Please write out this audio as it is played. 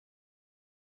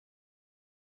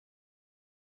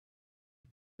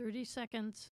30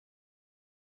 seconds.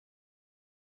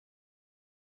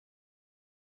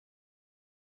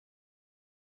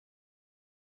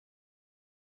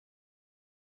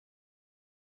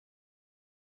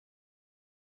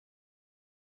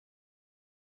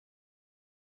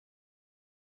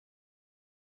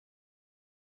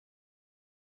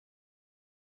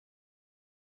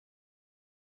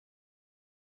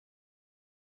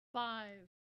 Five,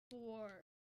 four,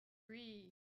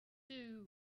 three, two,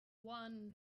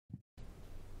 one.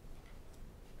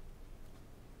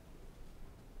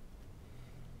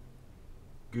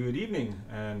 Good evening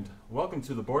and welcome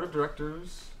to the Board of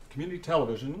Directors, Community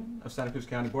Television of Santa Cruz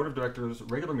County Board of Directors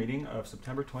regular meeting of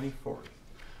September 24th.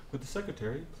 Would the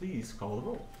Secretary please call the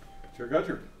roll? Chair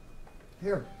Gudger.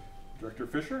 Here. Director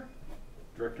Fisher.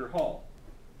 Director Hall.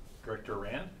 Director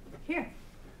Rand. Here.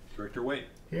 Director Waite.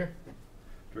 Here.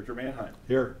 Director Manheim.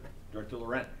 Here. Director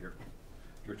Laurent. Here.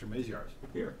 Director Maziarz.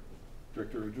 Here.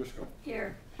 Director O'Driscoll.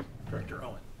 Here. Director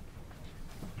Owen.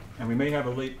 And we may have a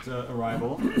late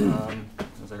arrival,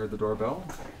 as I heard the doorbell.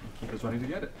 Keep us running to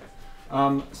get it.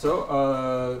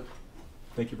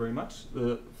 Thank you very much.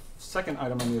 The second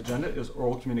item on the agenda is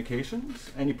oral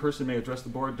communications. Any person may address the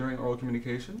board during oral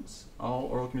communications. All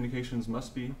oral communications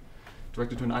must be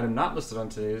directed to an item not listed on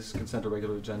today's consent or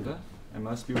regular agenda and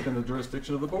must be within the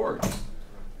jurisdiction of the board.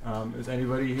 Is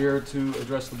anybody here to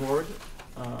address the board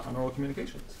on oral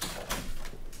communications?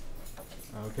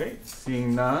 Okay,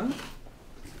 seeing none,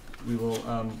 we will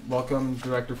welcome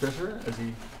Director Fisher as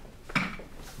he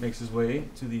makes his way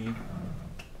to the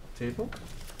table.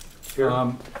 Here.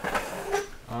 All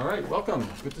right, welcome.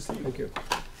 Good to see you. Thank you.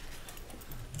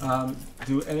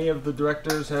 Do any of the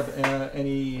directors have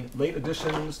any late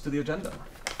additions to the agenda?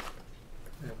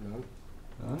 I have none.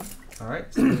 None? All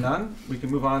right, seeing none, we can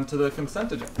move on to the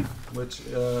consent agenda, which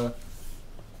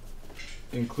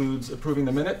includes approving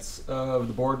the minutes of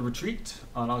the board retreat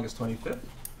on August 25th,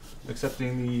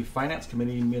 accepting the Finance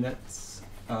Committee minutes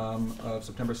of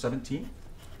September 17th,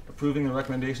 approving the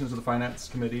recommendations of the Finance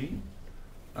Committee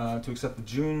to accept the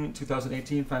June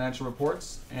 2018 financial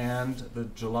reports and the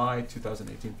July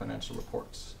 2018 financial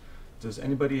reports. Does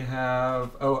anybody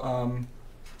have,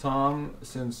 Tom,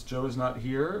 since Joe is not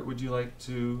here, would you like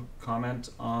to comment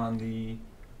on the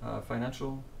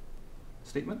financial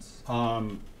statements?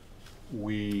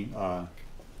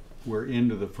 We're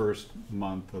into the first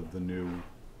month of the new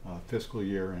fiscal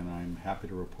year, and I'm happy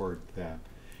to report that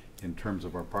in terms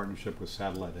of our partnership with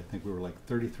Satellite, I think we were like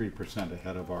 33%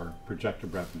 ahead of our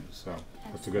projected revenues, so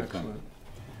that's a good thing.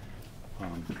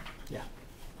 Yeah.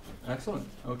 Excellent.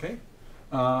 Okay.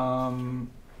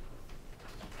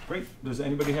 Great. Does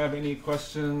anybody have any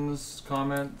questions,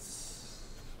 comments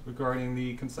regarding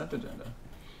the consent agenda?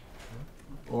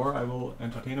 Or I will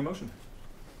entertain a motion.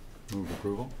 Move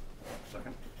approval.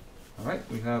 Second. All right.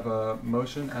 We have a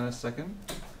motion and a second.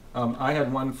 I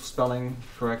had one spelling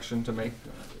correction to make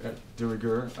at de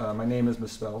rigueur. My name is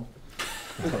misspelled.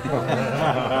 On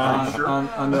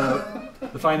the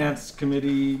Finance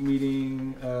Committee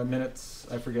meeting minutes,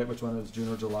 I forget which one is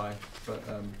June or July, but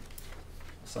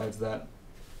besides that,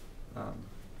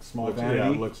 small vanity.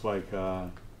 Yeah, it looks like At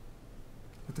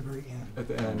the very end. at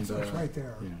the end. It's right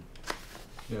there. yeah.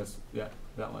 Yes, yeah,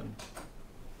 that one.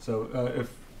 So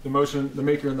if the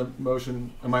maker of the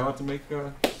motion, am I allowed to make?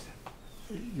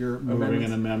 You're moving Amendments?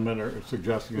 an amendment or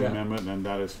suggesting an Yeah. amendment, and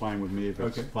that is fine with me if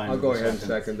it's Okay. fine I'll with go the ahead and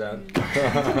second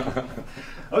that.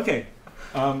 Okay.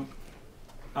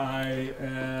 I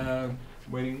am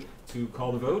waiting to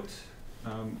call the vote.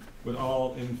 Would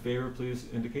all in favor please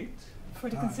indicate? For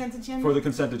the consent agenda? For the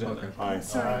consent agenda. Okay. Aye.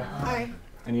 Sorry. Aye.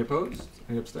 Any opposed?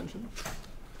 Any abstention?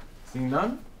 Seeing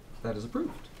none, that is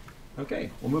approved.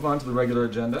 Okay, we'll move on to the regular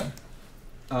agenda.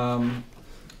 Item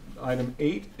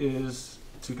 8 is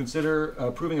to consider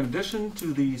approving an addition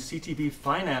to the CTV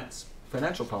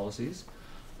financial policies,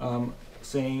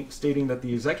 stating that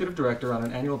the executive director on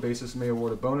an annual basis may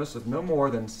award a bonus of no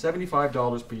more than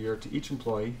 $75 per year to each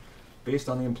employee based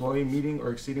on the employee meeting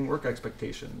or exceeding work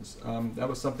expectations. That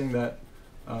was something that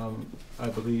I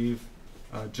believe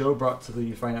Joe brought to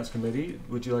the Finance Committee.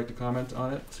 Would you like to comment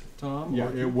on it, Tom? Yeah,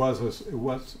 Or- it was.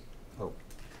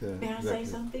 The May I say executive.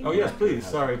 something? Oh yes, please.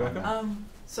 Sorry, Becca.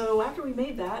 So after we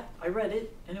made that, I read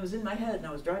it, and it was in my head, and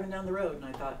I was driving down the road, and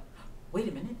I thought, wait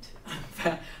a minute,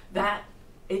 that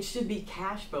it should be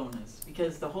cash bonus,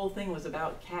 because the whole thing was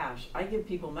about cash. I give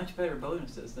people much better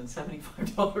bonuses than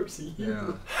 $75 a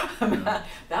year. Yeah.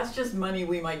 That's just money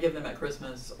we might give them at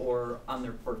Christmas or on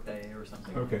their birthday or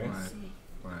something. Okay.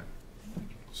 Right.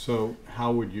 So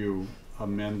how would you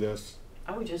amend this?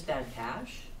 I would just add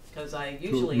cash, because I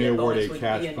usually may a award bonus a would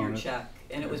cash be in your bonus? check,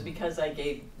 and it was because I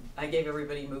gave I gave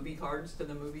everybody movie cards to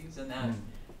the movies, and that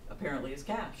apparently is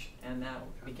cash, and that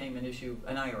became an issue,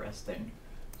 an IRS thing.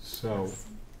 So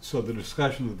the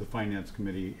discussion that the finance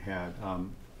committee had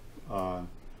was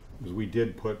we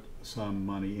did put some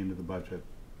money into the budget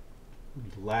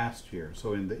last year.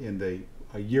 So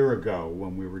a year ago,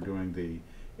 when we were doing the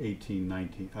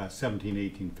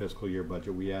 17-18 fiscal year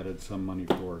budget, we added some money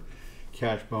for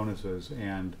cash bonuses,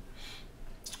 and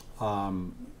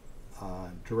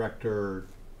Director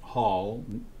Hall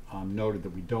noted that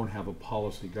we don't have a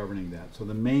policy governing that. So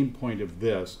the main point of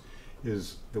this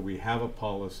is that we have a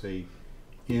policy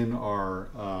in our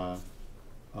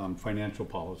financial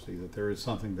policy, that there is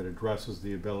something that addresses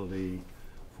the ability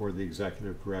for the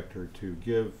executive director to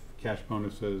give cash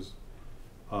bonuses,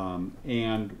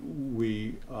 and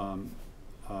we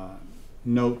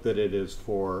note that it is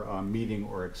for meeting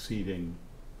or exceeding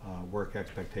work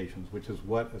expectations, which is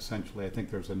what essentially, I think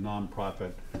there's a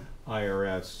nonprofit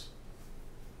IRS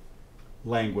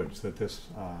language that this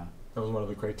That was one of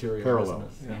the criteria. parallel.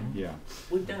 wasn't it? Yeah.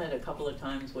 We've done it a couple of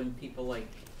times when people like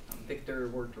Victor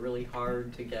worked really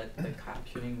hard to get the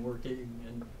captioning working,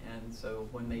 and so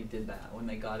when they did that, when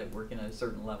they got it working at a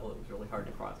certain level, it was really hard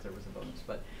to cross. There was a bonus,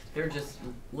 but they're just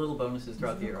little bonuses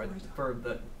throughout the year.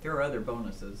 There are other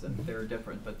bonuses, and they're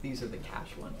different, but these are the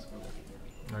cash ones we're looking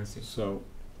at. I see. So,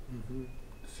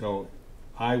 so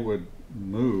I would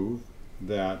move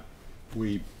that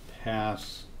we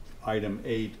pass item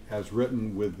 8 as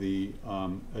written with the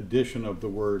addition of the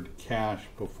word cash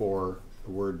before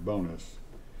the word bonus.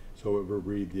 So it would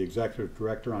read, the executive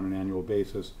director on an annual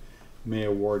basis may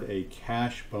award a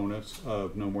cash bonus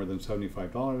of no more than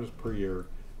 $75 per year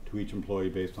to each employee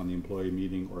based on the employee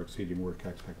meeting or exceeding work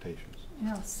expectations. And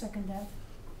I'll second that.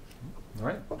 All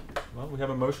right. Well, we have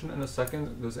a motion and a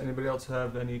second. Does anybody else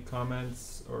have any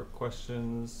comments or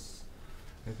questions?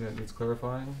 Anything that needs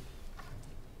clarifying?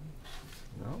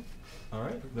 No? All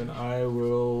right. Then I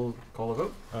will call a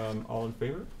vote. All in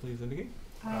favor, please indicate.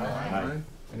 Aye.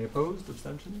 Any opposed?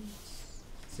 Abstentions?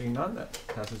 Seeing none, that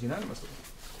passes unanimously.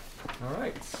 All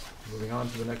right. Moving on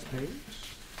to the next page.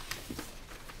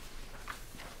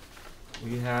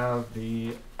 We have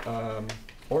the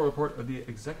oral report of the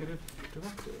executive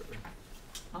director.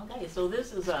 Okay, so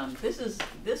this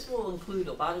will include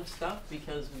a lot of stuff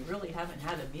because we really haven't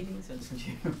had a meeting since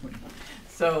June.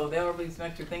 So there will be some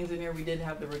extra things in here. We did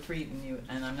have the retreat,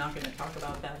 and I'm not going to talk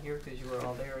about that here because you were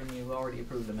all there and you already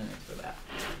approved the minutes for that.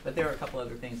 But there are a couple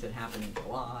other things that happened in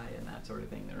July and that sort of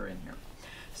thing that are in here.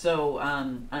 So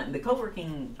the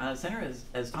co-working center,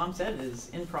 as Tom said, is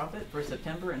in profit for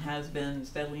September and has been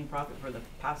steadily in profit for the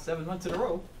past 7 months in a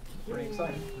row. Pretty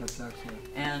exciting. That's excellent.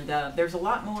 And there's a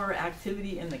lot more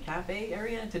activity in the cafe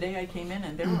area. Today I came in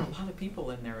and there were a lot of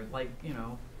people in there, like,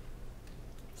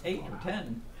 8 or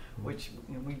 10, which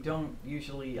we don't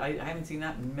usually, I haven't seen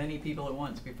that many people at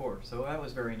once before, so that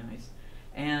was very nice.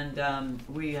 And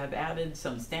we have added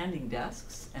some standing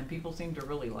desks, and people seem to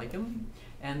really like them.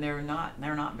 And they're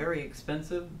not very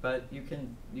expensive, but you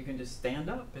can just stand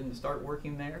up and start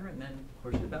working there, and then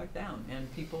push it back down.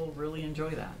 And people really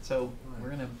enjoy that. So we're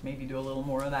gonna maybe do a little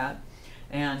more of that.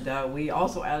 And we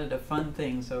also added a fun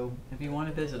thing. So if you want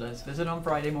to visit us, visit on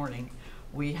Friday morning.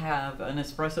 We have an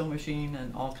espresso machine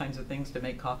and all kinds of things to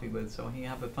make coffee with. So we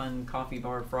have a fun coffee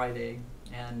bar Friday,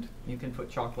 and you can put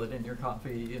chocolate in your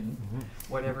coffee and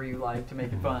whatever you like to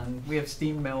make it fun. We have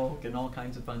steamed milk and all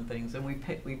kinds of fun things, and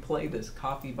we play this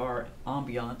coffee bar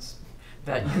ambiance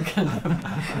that you can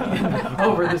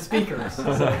over the speakers.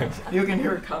 So you can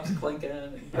hear cups clinking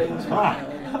and things flying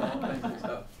and all kinds of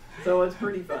stuff. So it's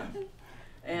pretty fun.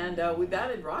 And we've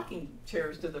added rocking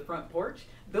chairs to the front porch.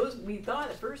 Those, we thought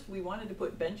at first we wanted to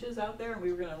put benches out there and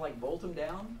we were gonna like bolt them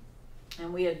down.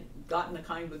 And we had gotten the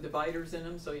kind with dividers in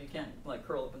them, so you can't like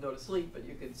curl up and go to sleep, but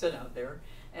you could sit out there.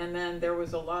 And then there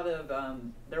was a lot of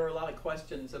there were a lot of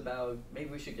questions about maybe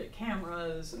we should get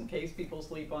cameras in case people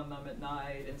sleep on them at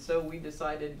night. And so we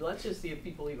decided, let's just see if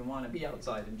people even want to be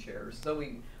outside in chairs. So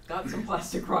we got some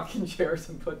plastic rocking chairs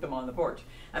and put them on the porch.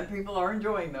 And people are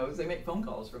enjoying those. They make phone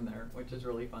calls from there, which is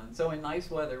really fun. So in nice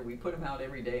weather, we put them out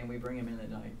every day and we bring them in at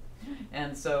night.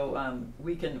 And so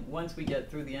we can, once we get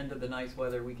through the end of the nice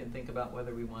weather, we can think about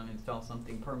whether we want to install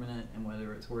something permanent and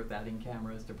whether it's worth adding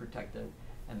cameras to protect it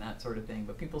and that sort of thing.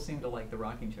 But people seem to like the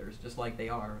rocking chairs just like they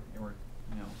are. They were,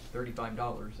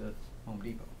 $35 at Home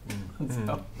Depot.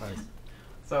 Nice.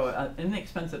 So an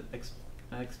inexpensive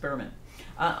experiment.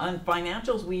 On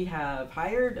financials, we have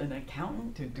hired an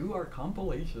accountant to do our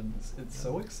compilations. It's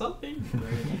so exciting.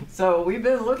 So we've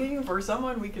been looking for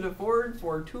someone we can afford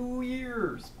for 2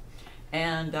 years.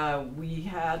 And I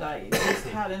just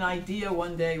had an idea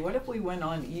one day, what if we went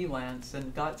on Elance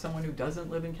and got someone who doesn't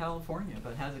live in California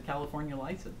but has a California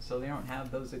license, so they don't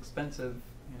have those expensive,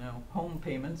 home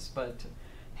payments, but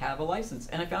have a license.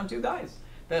 And I found two guys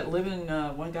that live in,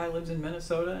 one guy lives in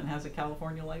Minnesota and has a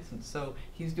California license. So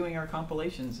he's doing our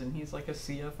compilations, and he's like a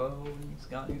CFO, and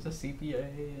he's a CPA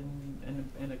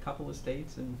in a couple of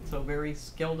states, and so very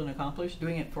skilled and accomplished,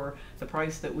 doing it for the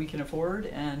price that we can afford,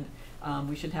 and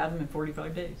we should have him in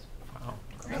 45 days. Wow.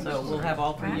 So we'll have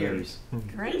all 3 Great. years.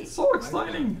 Great. It's so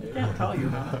exciting. I can't tell you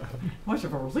how much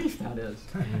of a relief that is.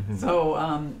 So,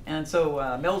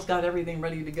 Mel's got everything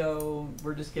ready to go.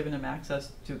 We're just giving him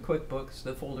access to QuickBooks,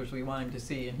 the folders we want him to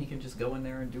see, and he can just go in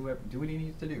there and do what he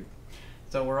needs to do.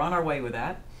 So we're on our way with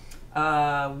that.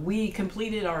 We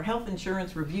completed our health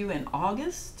insurance review in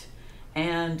August,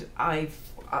 and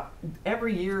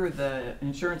every year the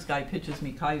insurance guy pitches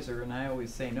me Kaiser, and I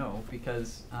always say no,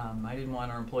 because I didn't want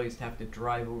our employees to have to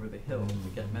drive over the hill to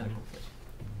get medical care.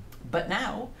 But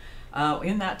now,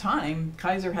 in that time,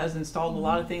 Kaiser has installed a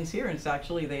lot of things here, and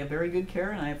they have very good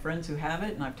care, and I have friends who have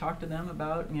it, and I've talked to them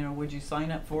about, would you sign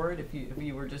up for it if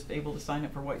you were just able to sign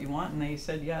up for what you want, and they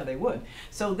said, yeah, they would.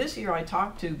 So this year I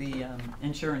talked to the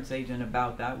insurance agent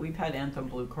about that. We've had Anthem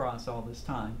Blue Cross all this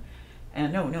time.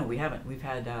 And no, we haven't. We've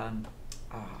had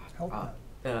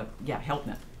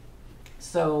HealthNet.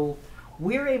 So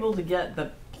we're able to get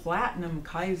the Platinum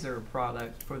Kaiser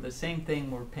product for the same thing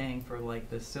we're paying for like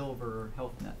the Silver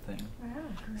HealthNet thing. Wow,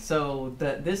 great. So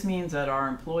this means that our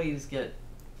employees get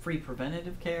free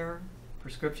preventative care,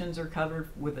 prescriptions are covered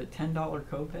with a $10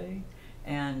 copay,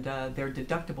 and their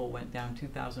deductible went down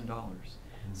 $2,000.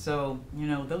 So,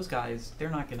 those guys, they're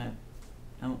not going to,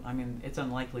 it's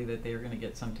unlikely that they're going to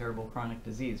get some terrible chronic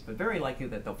disease, but very likely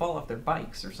that they'll fall off their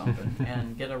bikes or something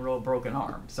and get a real broken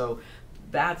arm. So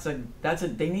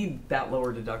they need that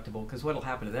lower deductible, because what'll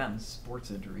happen to them is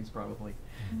sports injuries probably.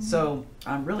 So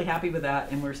I'm really happy with that,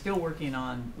 and we're still working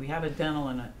on, we have a dental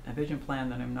and a vision plan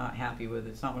that I'm not happy with.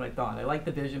 It's not what I thought. I like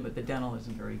the vision, but the dental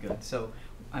isn't very good. So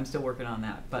I'm still working on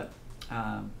that, but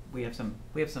we have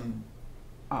some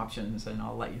options, and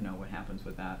I'll let you know what happens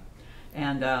with that.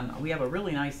 And we have a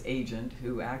really nice agent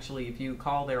who actually, if you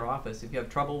call their office, if you have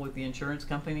trouble with the insurance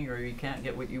company or you can't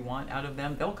get what you want out of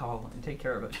them, they'll call and take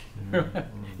care of it.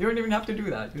 You don't even have to do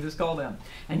that. You just call them.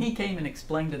 And he came and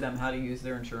explained to them how to use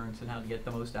their insurance and how to get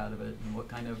the most out of it,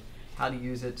 and how to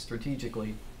use it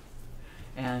strategically.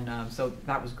 And so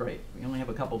that was great. We only have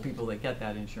a couple people that get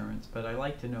that insurance, but I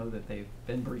like to know that they've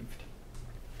been briefed.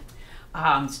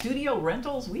 Studio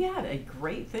rentals, we had a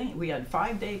great thing. We had a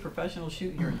 5-day professional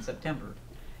shoot here in September,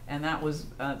 and that was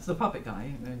it's the puppet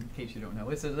guy. In case you don't know,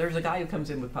 there's a guy who comes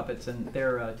in with puppets, and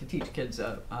they're to teach kids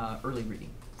early reading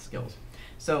skills.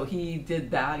 So he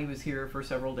did that. He was here for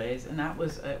several days, and it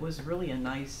was really a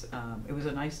nice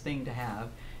thing to have.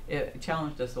 It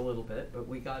challenged us a little bit, but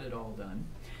we got it all done.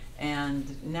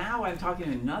 And now I'm talking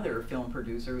to another film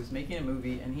producer who's making a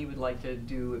movie, and he would like to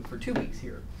do it for 2 weeks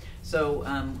here. So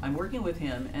I'm working with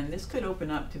him, and this could open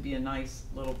up to be a nice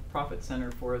little profit center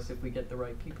for us if we get the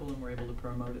right people and we're able to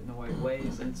promote it in the right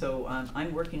ways. And so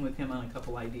I'm working with him on a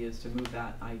couple ideas to move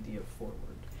that idea forward.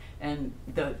 And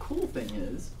the cool thing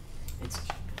is,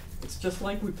 it's just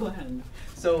like we planned.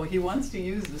 So he wants to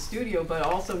use the studio, but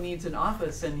also needs an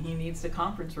office, and he needs a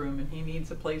conference room, and he needs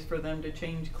a place for them to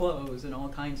change clothes and all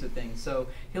kinds of things. So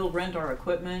he'll rent our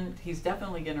equipment. He's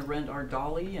definitely going to rent our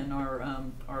dolly and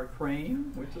our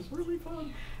crane, which is really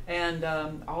fun. And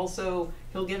also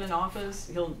he'll get an office.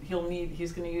 He's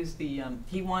going to use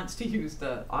he wants to use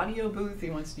the audio booth. He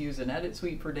wants to use an edit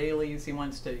suite for dailies. He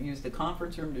wants to use the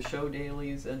conference room to show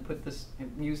dailies and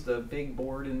use the big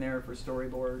board in there for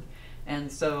storyboard.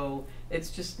 And so it's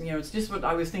just what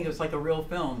I was thinking. It's like a real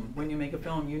film. When you make a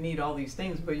film, you need all these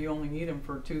things, but you only need them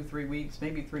for 2-3 weeks,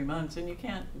 maybe 3 months, and you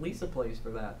can't lease a place for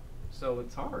that. So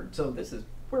it's hard. So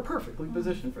we're perfectly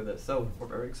positioned for this. So we're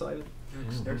very excited.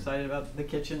 They're excited about the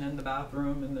kitchen and the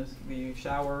bathroom and the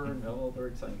shower, and all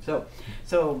very exciting. So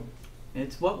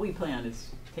it's what we planned. It's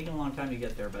taken a long time to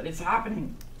get there, but it's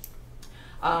happening.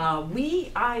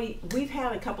 We've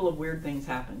had a couple of weird things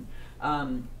happen.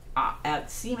 At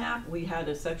CMAP, we had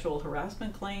a sexual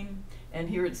harassment claim, and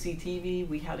here at CTV,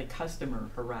 we had a customer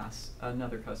harass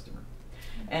another customer.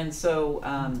 And so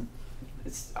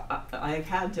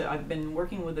I've been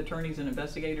working with attorneys and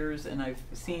investigators, and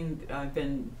I've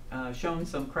been shown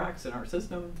some cracks in our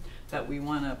system that we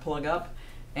want to plug up.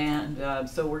 And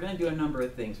so we're going to do a number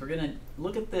of things. We're going to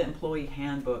look at the employee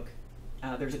handbook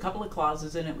There's a couple of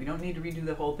clauses in it. We don't need to redo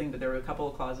the whole thing, but there are a couple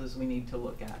of clauses we need to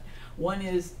look at. One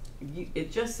is,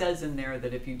 it just says in there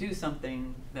that if you do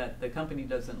something that the company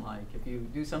doesn't like, if you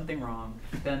do something wrong,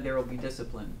 then there will be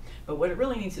discipline. But what it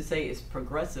really needs to say is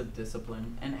progressive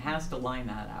discipline, and it has to line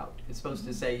that out. It's supposed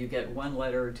to say you get 1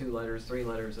 letter, 2 letters, 3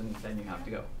 letters, and then you have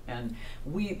to go. And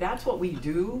that's what we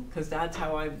do, because that's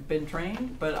how I've been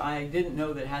trained, but I didn't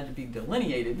know that it had to be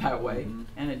delineated that way,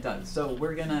 and it does. So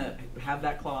we're gonna have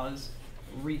that clause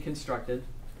reconstructed.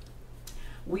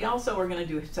 We also are going to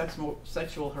do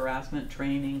sexual harassment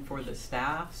training for the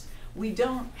staffs. We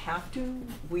don't have to.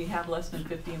 We have less than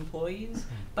 50 employees,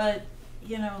 but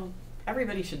you know,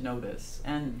 everybody should know this.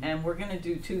 And we're going to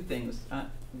do 2 things.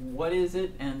 What is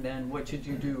it, and then what should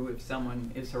you do if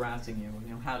someone is harassing you?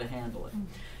 You know, how to handle it.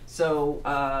 So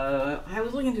I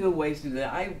was looking into ways to do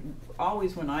that. I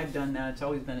always, when I've done that, it's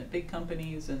always been at big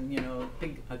companies, and you know,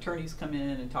 big attorneys come in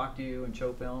and talk to you and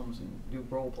show films and do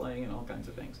role playing and all kinds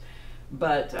of things.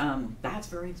 But that's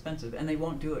very expensive, and they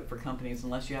won't do it for companies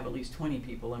unless you have at least 20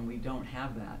 people, and we don't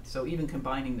have that. So even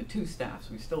combining the 2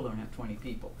 staffs, we still don't have 20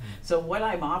 people. So what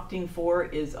I'm opting for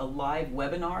is a live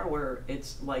webinar where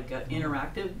it's like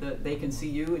interactive, that they can see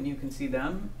you and you can see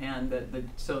them, and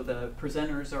so the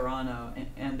presenters are on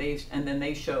and then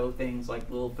they show things like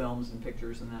little films and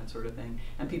pictures and that sort of thing,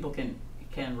 and people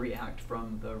can react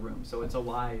from the room. So it's a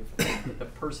live. The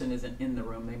person isn't in the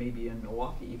room; they may be in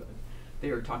Milwaukee, but they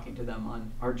are talking to them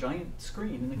on our giant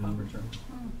screen in the conference room.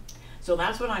 So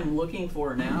that's what I'm looking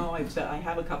for now. I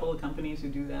have a couple of companies who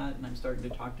do that, and I'm starting to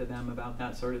talk to them about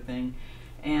that sort of thing.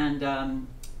 And I'm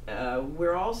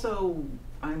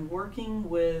working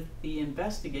with the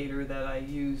investigator that I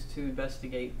use to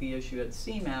investigate the issue at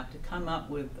CMAP to come up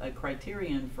with a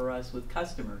criterion for us with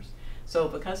customers. So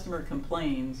if a customer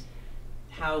complains,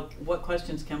 what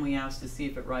questions can we ask to see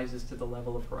if it rises to the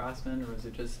level of harassment, or is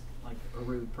it just like a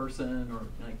rude person, or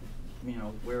like, you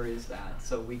know, where is that?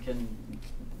 So we can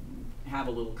have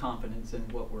a little confidence in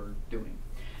what we're doing.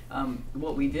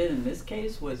 What we did in this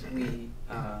case was we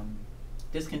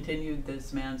discontinued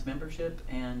this man's membership,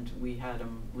 and we had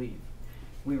him leave.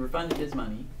 We refunded his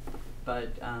money,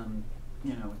 but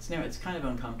you know, it's kind of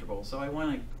uncomfortable. So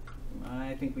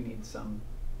I think we need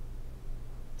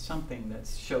something that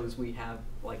shows we have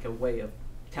like a way of,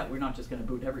 we're not just going to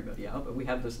boot everybody out, but we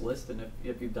have this list, and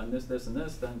if you've done this, this, and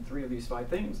this, then 3 of these 5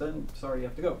 things, then sorry, you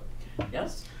have to go.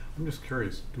 Yes? I'm just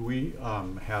curious, do we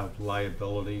have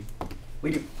liability?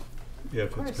 We do.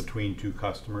 If it's between 2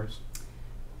 customers?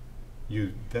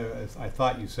 I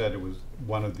thought you said it was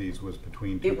one of these was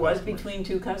between 2 customers. It was between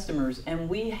 2 customers, and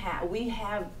we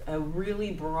have a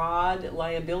really broad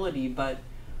liability, but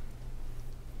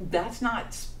that's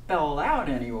not spelled out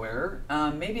anywhere.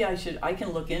 Maybe I can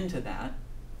look into that.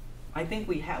 I think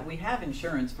we have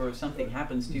insurance for if something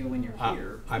happens to you when you're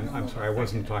here. I'm sorry, I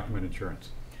wasn't talking about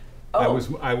insurance. Oh.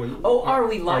 Are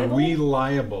we liable? Are we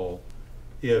liable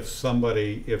if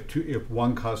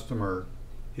one customer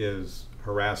is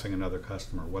harassing another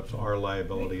customer? What's our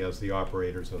liability as the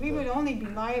operators of We would only be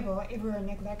liable if we were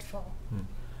neglectful.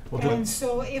 And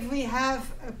so if we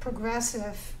have a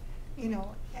progressive, you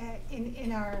know,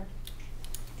 in our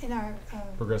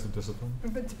Progressive discipline?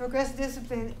 progressive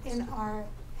discipline in our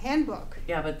handbook.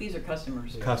 Yeah, but these are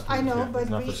customers. I know, yeah. but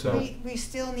not for sale. we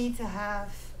still need to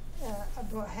have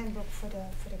a handbook for the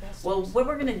customers. Well, what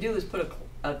we're going to do is put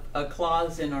a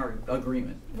clause in our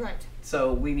agreement. Right.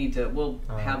 So we'll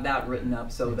have that written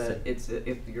up so that it's,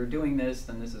 if you're doing this,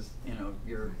 then this is, you know,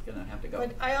 you're going to have to go.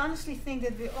 But I honestly think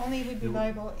that we only would be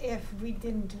liable if we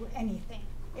didn't do anything.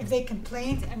 If they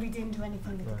complained and we didn't do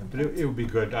anything with the But complaint. it would be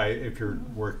good, if you're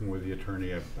working with the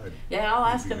attorney, Yeah, I'll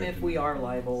ask it'd them be if good we to know. are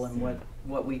liable and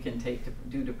what we can take to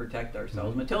do to protect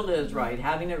ourselves. Mhm. Matilda is right.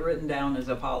 Having it written down as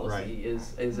a policy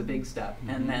is a big step,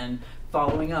 and then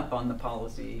following up on the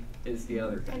policy is the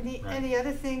other thing. And the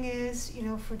other thing is, you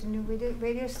know, for the new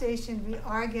radio station, we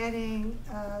are getting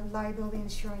liability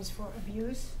insurance for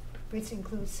abuse, which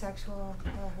includes sexual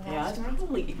Yeah, it's harassment.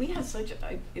 probably, we had such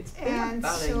it's been And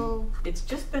about so it's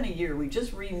just been a year. We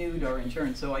just renewed our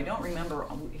insurance, so I don't remember.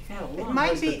 We've had a long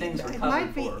might list be- of things we're it covered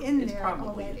might be for. in It's there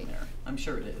probably already. in there. I'm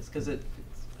sure it is, because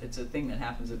it's a thing that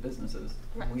happens at businesses.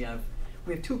 Right. We have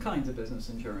 2 kinds of business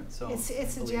insurance, so. it's I a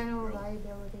believe general we're-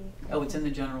 liability. Oh, it's in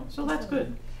the general, so that's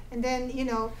good. And then, you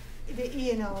know, the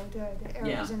E&O, the errors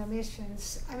Yeah. and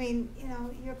omissions. I mean, you know,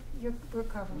 we're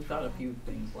covered. We've for got a that. few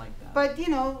things like that. But, you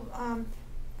know,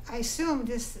 I assume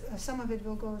some of it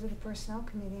will go to the personnel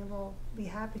committee, and we'll be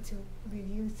happy to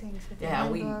review things with the Yeah,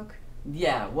 handbook.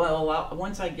 Yeah, well,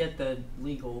 once I get the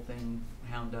legal thing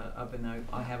hound up and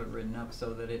I have it written up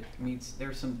so that it meets,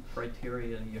 there's some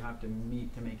criteria you have to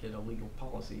meet to make it a legal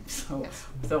policy. So, Yes.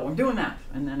 so I'm doing that,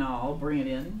 and then I'll bring it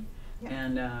in,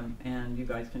 Yeah. and you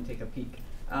guys can take a peek.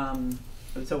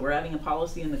 So we're adding a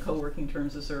policy in the co-working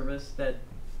terms of service that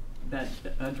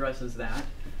addresses that,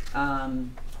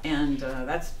 and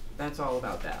that's all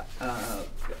about that.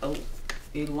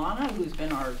 Ilana, who's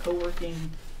been our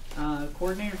co-working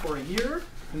coordinator for a year,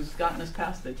 who's gotten us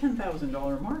past the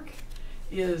 $10,000 mark,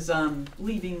 is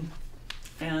leaving,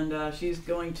 and she's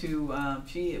going to.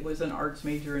 She was an arts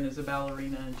major and is a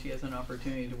ballerina, and she has an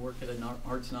opportunity to work at an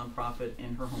arts nonprofit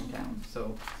in her hometown.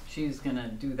 So she's going to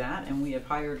do that, and we have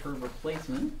hired her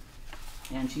replacement,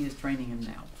 and she is training him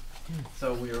now.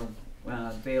 So we're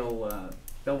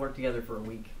they'll work together for a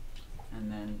week,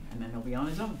 and then he'll be on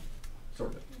his own,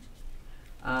 sort of.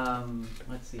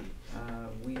 Let's see.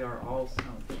 We are also,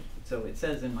 so it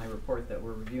says in my report that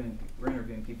we're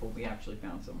interviewing people. We actually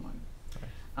found someone.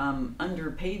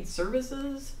 Under paid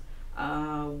services,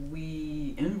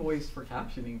 we invoiced for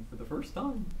captioning for the first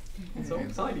time. It's so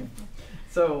exciting.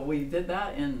 So we did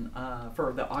that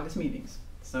for the August meetings.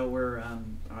 So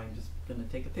I'm just gonna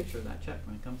take a picture of that check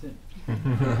when it comes in.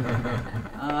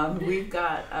 We've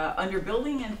got, under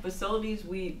building and facilities,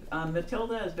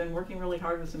 Matilda has been working really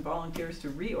hard with some volunteers to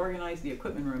reorganize the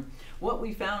equipment room. What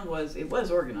we found was, it was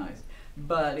organized,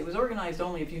 but it was organized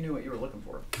only if you knew what you were looking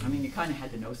for. I mean, you kind of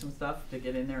had to know some stuff to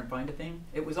get in there and find a thing.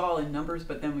 It was all in numbers,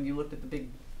 but then when you looked at the big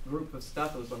group of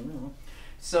stuff, it was like,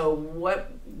 So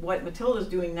what Matilda's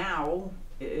doing now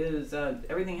is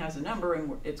everything has a number,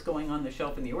 and it's going on the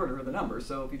shelf in the order of the numbers.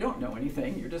 So if you don't know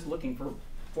anything, you're just looking for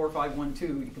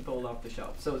 4512, you can pull it off the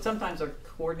shelf. So sometimes our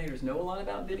coordinators know a lot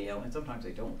about video, and sometimes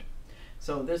they don't.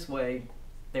 So this way,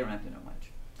 they don't have to know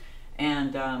much.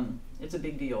 And it's a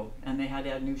big deal. And they had to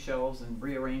add new shelves and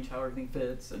rearrange how everything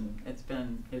fits, and it's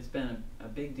been a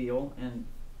big deal. And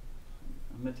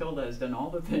Matilda has done all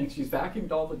the things. She's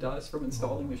vacuumed all the dust from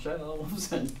installing the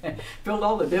shelves and filled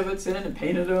all the divots in and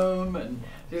painted them, and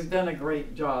she's done a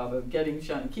great job of getting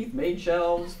Keith made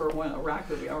shelves for a rack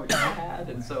that we already had,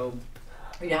 and so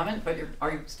you haven't, but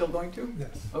are you still going to?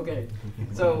 Yes. Okay.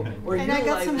 So we're And I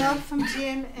got some utilizing- help from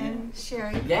Jim and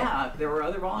Sherry. Yeah, there were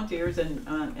other volunteers, and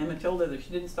Matilda, she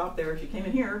didn't stop there. She came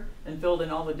in here and filled in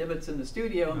all the divots in the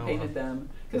studio and painted them,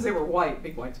 because they were white,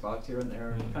 big white spots here and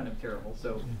there, kind of terrible.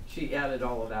 So she added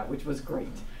all of that, which was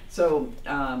great. So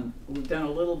we've done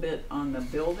a little bit on the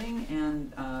building,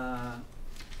 and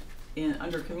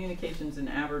under communications and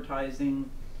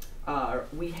advertising, I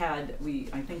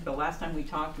think the last time we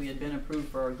talked, we had been approved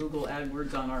for our Google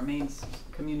AdWords on our main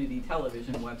community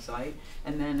television website,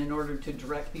 and then in order to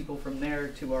direct people from there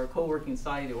to our co-working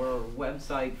site or our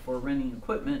website for renting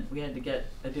equipment, we had to get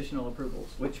additional approvals,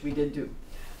 which we did do.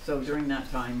 So during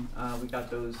that time, we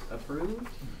got those approved,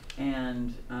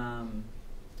 and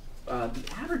the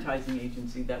advertising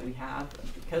agency that we have,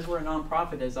 because we're a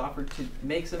nonprofit, has offered to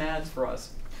make some ads for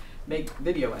us, make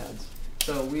video ads.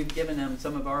 So we've given them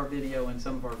some of our video and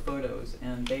some of our photos,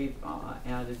 and they've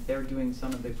they're doing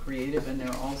some of the creative, and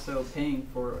they're also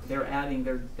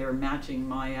they're matching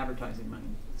my advertising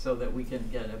money so that we can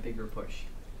get a bigger push.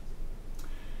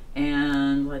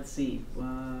 And let's see,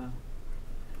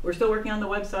 we're still working on the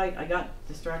website. I got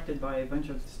distracted by a bunch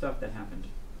of stuff that happened,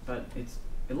 but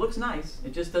it looks nice.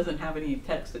 It just doesn't have any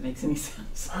text that makes any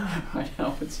sense. I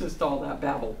know, it's just all that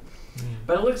babble,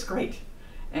 but it looks great.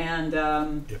 And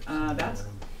that's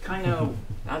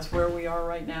that's where we are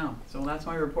right now. So that's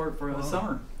my report for the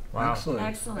summer. Wow. Excellent.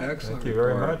 Excellent. Thank you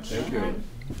very report. much. Thank you.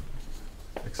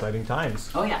 Exciting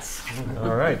times. Oh yes.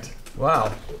 All right.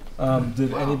 Wow.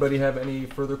 Did anybody have any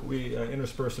further? We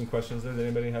interspersed some questions there. Did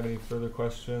anybody have any further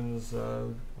questions,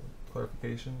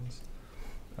 clarifications?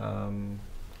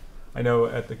 I know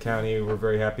at the county we're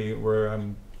very happy. We're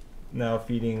now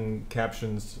feeding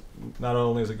captions. Not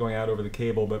only is it going out over the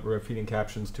cable, but we're feeding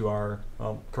captions to our.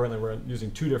 Currently, we're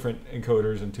using 2 different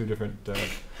encoders and 2 different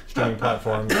streaming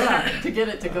platforms. Yeah, to get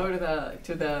it to go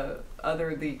to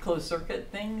the closed circuit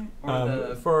thing,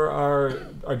 or for our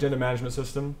agenda management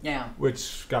system. Yeah.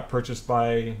 Which got purchased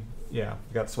by,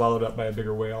 got swallowed up by a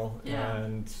bigger whale, Yeah.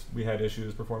 and we had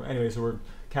issues performing. Anyway, so we're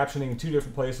captioning 2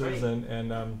 different places, Right.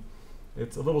 and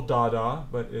it's a little da-da,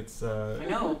 but it's. I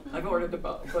know. I've ordered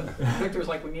but Victor's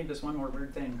like, we need this one more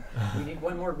weird thing. We need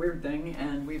one more weird thing,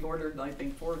 and we've ordered, I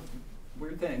think, 4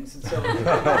 weird things. And so.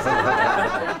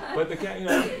 But the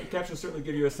captions certainly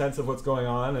give you a sense of what's going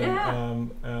on,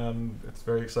 and it's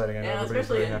very exciting. I know everybody's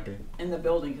very happy. In the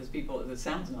building, because the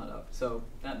sound's not up, so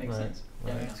that makes sense.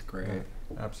 Right. Yeah, That's great.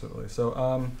 Absolutely.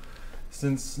 So,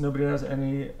 Since nobody has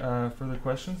any further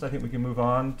questions, I think we can move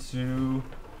on to,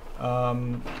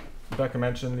 Becca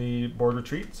mentioned the board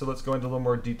retreat, so let's go into a little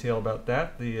more detail about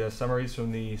that. The summaries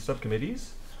from the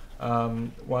subcommittees.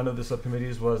 One of the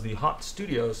subcommittees was the Hot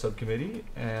Studio subcommittee,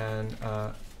 and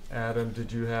Adam,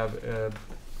 did you have a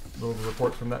little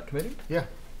report from that committee? Yeah.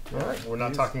 All right. We're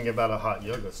not Please. talking about a hot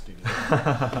yoga studio.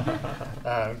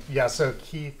 Yeah, so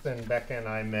Keith and Becca and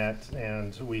I met,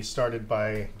 and we started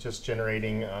by just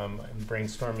generating and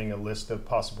brainstorming a list of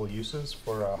possible uses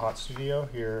for a hot studio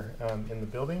here in the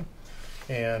building.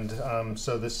 And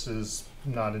so this is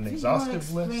not an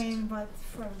exhaustive list. Do you want to explain what,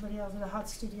 for everybody else, what a hot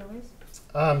studio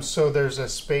is? So there's a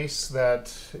space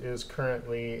that is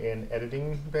currently in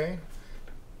editing bay,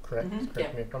 correct? Mhm,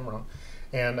 Correct yeah. me if I'm wrong.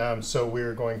 And so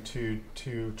we're going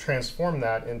to transform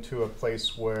that into a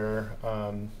place where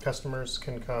customers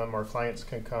can come or clients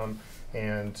can come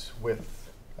and with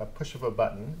a push of a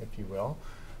button, if you will,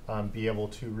 be able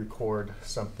to record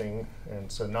something,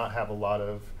 and so not have a lot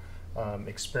of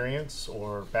experience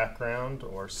or background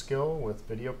or skill with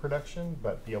video production,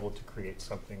 but be able to create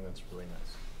something that's really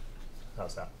nice.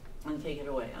 How's that? And take it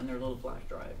away on their little flash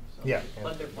drive. So Yeah. they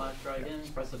plug their flash drive in,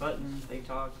 press a button, they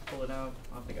talk, pull it out,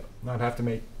 off they go. Not have to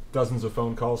make dozens of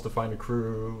phone calls to find a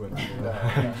crew.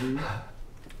 And,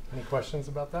 Any questions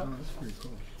about that? That's pretty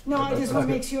cool. No, I just want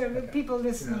to Okay. make sure that people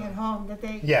listening Yeah. at home, that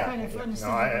they Yeah, kind of yeah.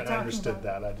 understand No, what we're I talking understood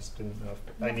about. that. I just didn't know if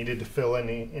I Yeah. needed to fill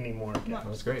any more No. gaps.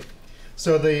 That's great.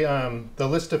 So the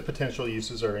list of potential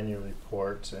uses are in your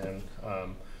report, and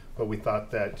but we thought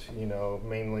that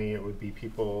mainly it would be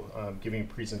people giving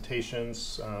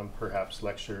presentations, perhaps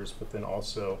lectures, but then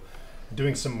also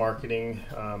doing some marketing,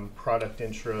 product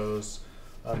intros,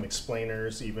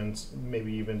 explainers,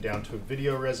 maybe even down to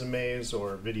video resumes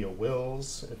or video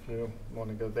wills if you want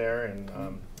to go there, and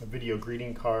video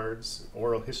greeting cards,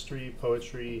 oral history,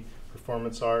 poetry,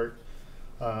 performance art.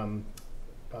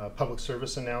 Public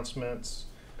service announcements,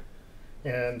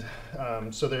 and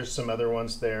so there's some other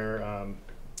ones there,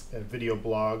 video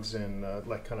blogs and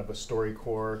like kind of a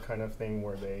StoryCorps kind of thing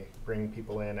where they bring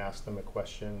people in, ask them a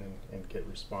question, and get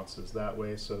responses that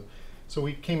way. So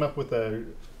we came up with a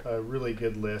really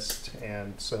good list,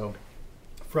 and so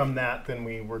from that then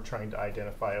we were trying to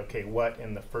identify, okay, what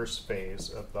in the first phase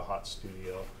of the hot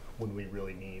studio would we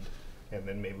really need, and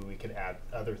then maybe we could add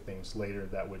other things later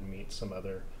that would meet some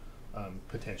other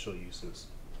potential uses.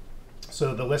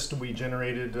 So the list we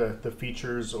generated, the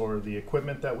features or the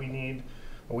equipment that we need.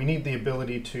 We need the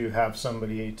ability to have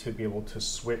somebody to be able to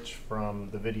switch from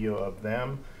the video of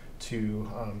them to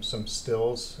some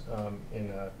stills in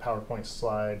a PowerPoint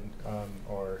slide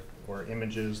or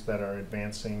images that are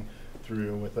advancing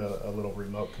through with a little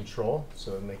remote control.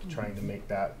 So trying to make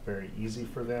that very easy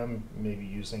for them, maybe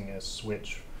using a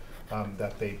switch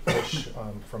that they push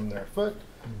from their foot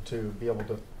to be able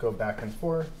to go back and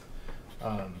forth.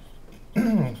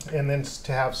 And then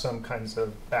to have some kinds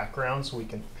of backgrounds, we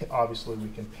can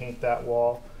paint that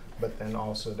wall, but then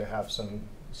also to have some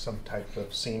type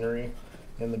of scenery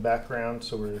in the background.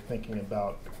 So we're thinking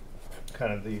about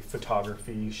kind of the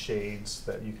photography shades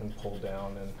that you can pull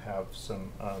down and have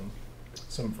some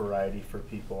variety for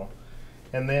people.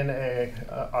 And then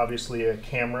obviously a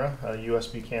camera, a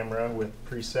USB camera with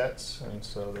presets, and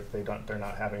so that they're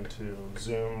not having to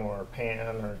zoom or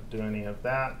pan or do any of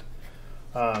that.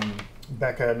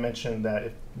 Becca had mentioned that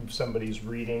if somebody's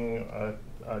reading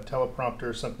a teleprompter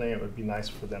or something, it would be nice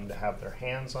for them to have their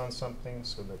hands on something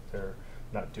so that they're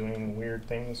not doing weird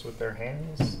things with their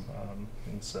hands.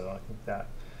 And so I think that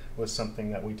was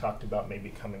something that we talked about,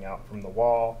 maybe coming out from the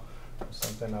wall.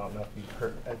 Something, I don't know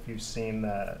if you've seen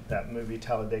that movie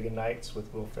Talladega Nights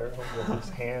with Will Ferrell, where his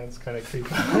hands kind of creep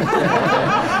up.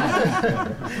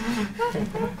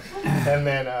 And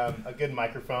then a good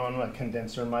microphone, a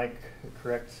condenser mic,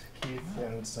 correct, Keith?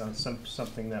 And so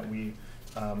something that we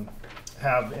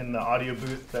have in the audio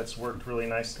booth that's worked really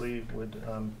nicely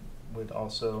would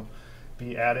also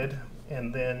be added.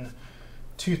 And then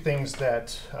two things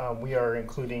that we are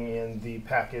including in the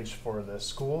package for the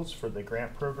schools for the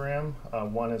grant program.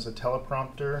 One is a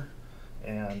teleprompter,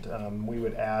 and we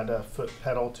would add a foot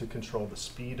pedal to control the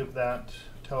speed of that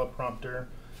teleprompter,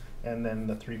 and then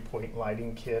the 3-point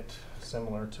lighting kit,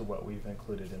 similar to what we've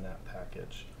included in that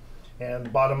package.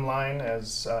 And bottom line,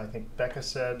 as I think Becca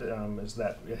said, is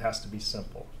that it has to be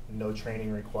simple. No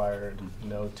training required,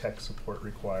 no tech support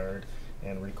required,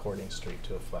 and recording straight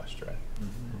to a flash drive.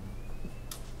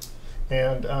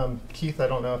 And Keith, I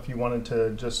don't know if you wanted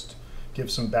to just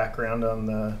give some background on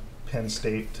the Penn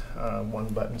State One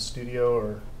Button Studio,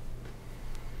 or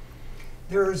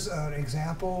There's an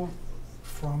example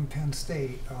from Penn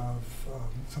State of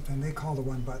something they call the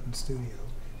One Button Studio.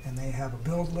 and they have a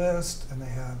build list, and they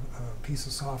have a piece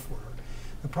of software.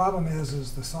 The problem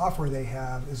is the software they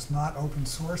have is not open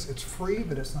source. It's free,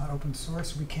 but it's not open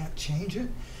source. We can't change it,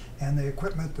 and the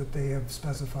equipment that they have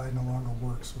specified no longer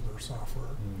works with their software.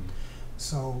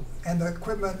 So, and the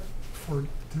equipment for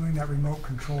doing that remote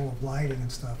control of lighting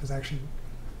and stuff has actually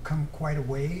come quite a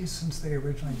ways since they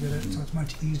originally did it, so it's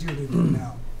much easier to do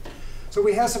now. So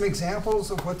we have some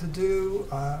examples of what to do.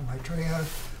 Maitreya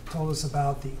told us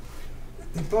about they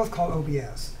both call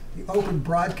OBS, the Open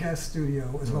Broadcast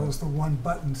Studio, as well as the One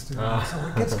Button Studio. So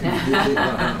it gets confusing.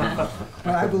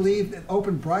 But I believe that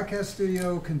Open Broadcast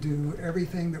Studio can do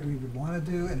everything that we would want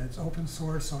to do, and it's open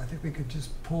source, so I think we could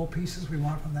just pull pieces we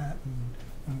want from that and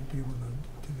we'll be able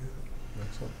to do it.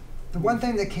 Excellent. The one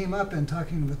thing that came up in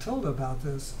talking to Matilda about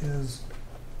this is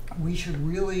we should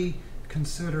really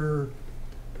consider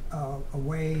a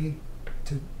way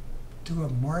to do a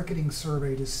marketing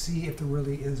survey to see if there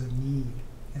really is a need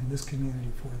in this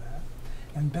community for that.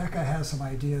 And Becca has some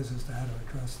ideas as to how to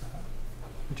address that.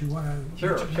 Would you want to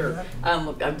Sure. that?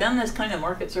 I've done this kind of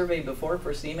market survey before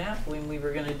for CMAP. When we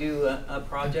were going to do a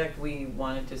project, we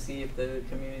wanted to see if the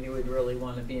community would really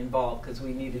want to be involved, because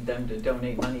we needed them to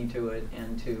donate money to it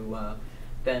and to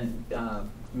then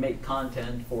make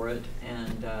content for it.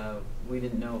 And we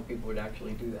didn't know if people would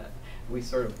actually do that. We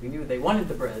knew they wanted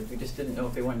the bread, we just didn't know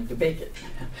if they wanted to bake it.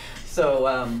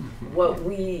 So what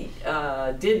we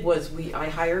did was I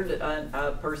hired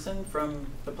a person from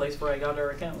the place where I got our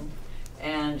accountant,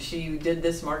 and she did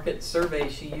this market survey.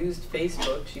 She used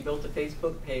Facebook. She built a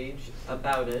Facebook page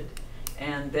about it,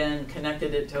 and then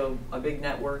connected it to a big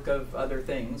network of other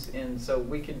things. And so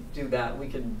we could do that. We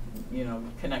could,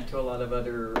 connect to a lot of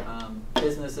other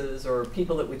businesses or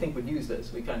people that we think would use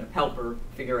this. We kind of help her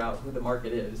figure out who the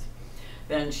market is.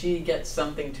 Then she gets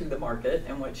something to the market,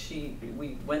 and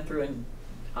we went through and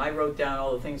I wrote down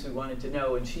all the things we wanted to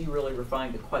know, and she really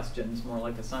refined the questions more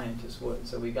like a scientist would.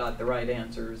 So we got the right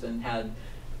answers and had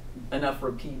enough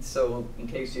repeats, so in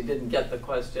case you didn't get the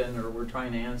question or were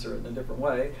trying to answer it in a different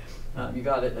way, you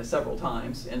got it several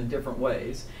times in different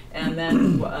ways. And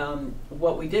then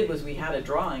what we did was we had a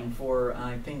drawing for,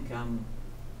 I think,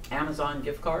 Amazon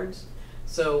gift cards.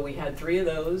 So we had 3 of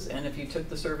those, and if you took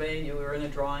the survey, you were in a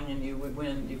drawing and you would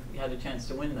win, you had a chance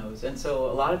to win those. And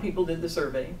so a lot of people did the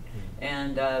survey,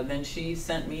 and then she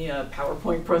sent me a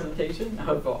PowerPoint presentation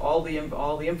of all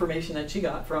the information that she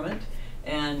got from it.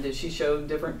 And she showed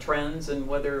different trends and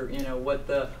whether, what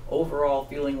the overall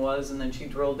feeling was, and then she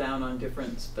drilled down on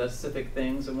different specific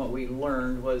things. And what we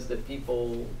learned was that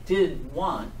people did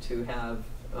want to have,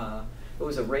 it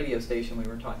was a radio station we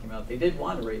were talking about. They did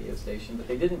want a radio station, but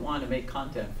they didn't want to make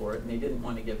content for it, and they didn't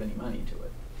want to give any money to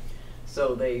it.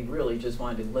 So they really just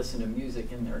wanted to listen to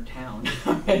music in their town,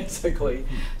 basically.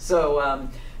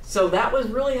 So that was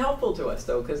really helpful to us,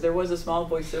 though, because there was a small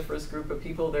vociferous group of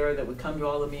people there that would come to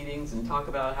all the meetings and talk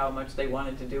about how much they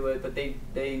wanted to do it, but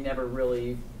they never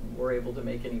really were able to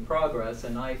make any progress.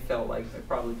 And I felt like,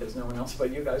 probably because no one else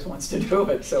but you guys wants to do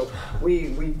it. So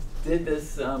we did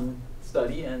this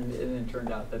study, and it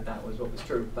turned out that that was what was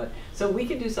true. But so we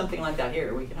could do something like that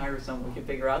here. We can hire someone, we can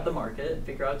figure out the market,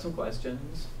 figure out some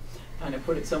questions, kind of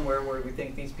put it somewhere where we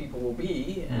think these people will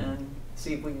be, and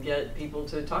see if we can get people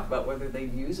to talk about whether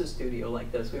they'd use a studio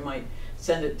like this. We might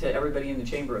send it to everybody in the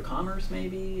Chamber of Commerce,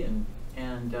 maybe,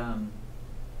 and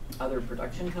other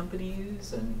production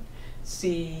companies, and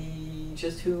see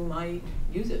just who might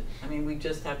use it. I mean, we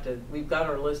just have to, we've got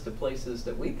our list of places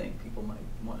that we think people might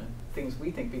want to, things we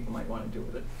think people might want to do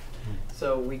with it.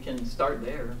 So we can start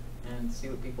there and see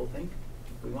what people think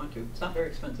if we want to. It's not very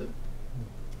expensive.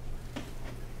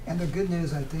 And the good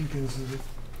news, I think, is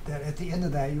that at the end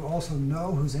of that, you also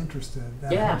know who's interested.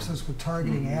 That helps us with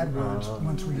targeting AdWords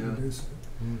once we introduce it.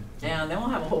 Yeah, and then we'll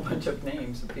have a whole bunch of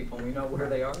names of people, and we know where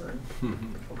they are.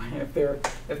 And if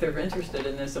they're interested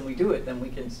in this and we do it, then we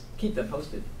can keep them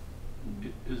posted.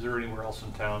 Is there anywhere else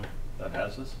in town that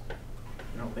has this?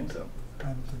 I don't think so. I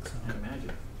don't think so. I can't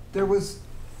imagine. There was,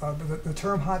 the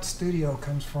term hot studio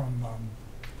comes from,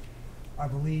 I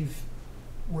believe,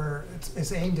 where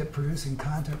it's aimed at producing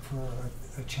content for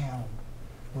a channel,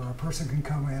 where a person can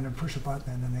come in and push a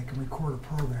button and then they can record a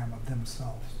program of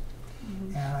themselves.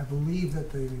 And I believe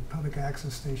that the public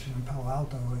access station in Palo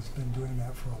Alto has been doing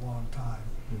that for a long time.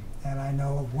 And I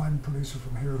know of one producer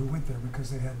from here who went there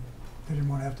because they didn't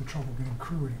want to have the trouble getting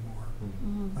crew anymore,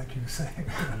 like you were saying.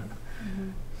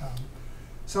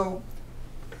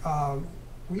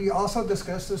 We also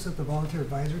discussed this at the Volunteer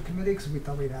Advisory Committee because we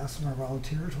thought we'd ask some of our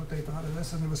volunteers what they thought of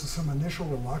this, and there was some initial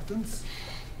reluctance.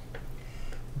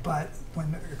 But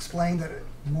when explained that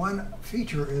one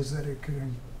feature is that it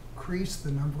could increase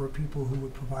the number of people who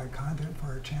would provide content for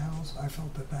our channels, I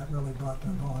felt that that really brought the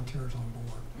volunteers on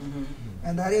board. Mm-hmm.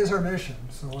 And that is our mission.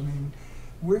 So, I mean,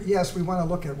 yes, we want to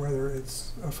look at whether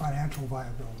it's a financial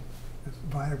viability, it's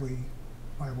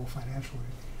viable financially.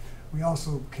 We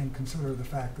also can consider the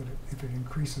fact that if it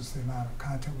increases the amount of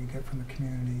content we get from the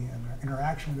community and the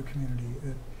interaction with the community,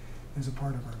 it is a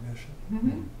part of our mission.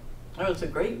 Mm-hmm. Oh, it's a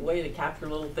great way to capture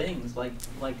little things, like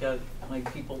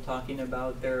people talking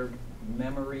about their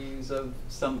memories of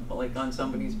like on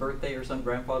somebody's birthday or some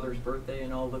grandfather's birthday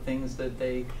and all the things that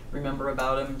they remember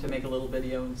about him, to make a little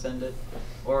video and send it,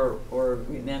 or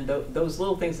and those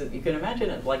little things that you can imagine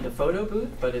it like a photo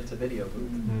booth, but it's a video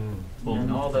booth,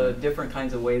 and all the different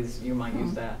kinds of ways you might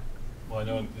use that. Well, I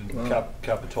know in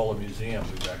Capitola Museum,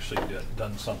 we've actually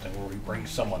done something where we bring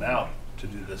someone out to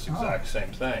do this exact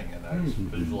same thing, and I was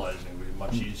visualizing it would be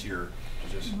much easier to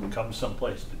just come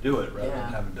someplace to do it rather than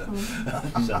having to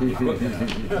send the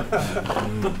equipment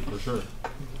out. For sure.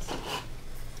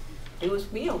 It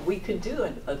was, we could do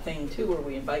a thing too where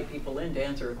we invite people in to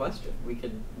answer a question. We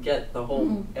could get the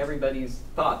whole, everybody's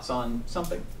thoughts on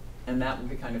something, and that would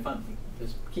be kind of fun.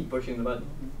 Just keep pushing the button,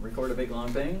 record a big long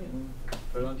thing, and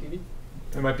put it on TV.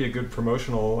 It might be a good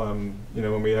promotional,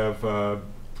 when we have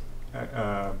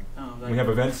we have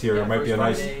events here. It might be a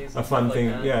fun like thing.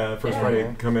 That. Yeah, First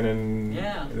Friday, come in and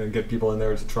then get people in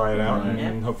there to try it out,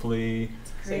 and hopefully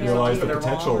realize the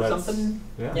potential. That's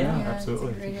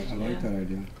absolutely. I like that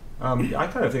idea. I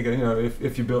kind of think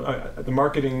if you build the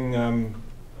marketing,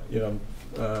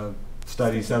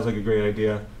 study sounds like a great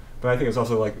idea, but I think it's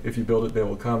also like if you build it, they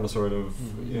will come. Sort of,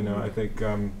 I think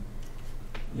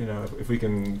if we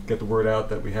can get the word out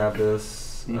that we have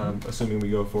this, assuming we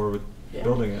go forward with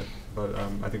building it. But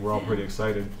I think we're all pretty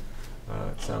excited.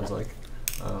 It sounds like.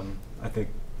 I think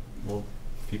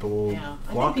people will flock,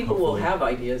 I think people will hopefully. have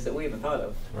ideas that we haven't thought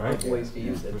of, Right. ways to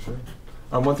use it. For sure.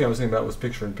 One thing I was thinking about was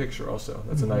picture-in-picture also.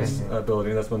 That's a nice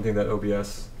ability, and that's one thing that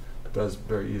OBS does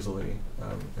very easily,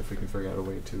 if we can figure out a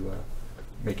way to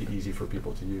make it easy for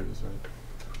people to use, right?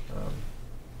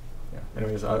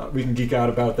 Anyways, we can geek out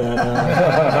about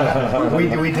that. we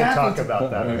did talk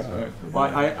about that. Right. Well,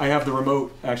 I have the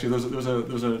remote. Actually,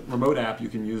 there's a remote app you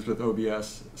can use with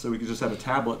OBS, so we could just have a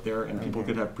tablet there, and people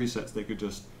could have presets. They could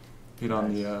just hit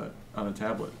on the on a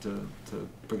tablet to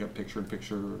bring up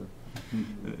picture-in-picture.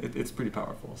 It's pretty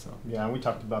powerful. So yeah, and we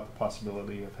talked about the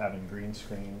possibility of having green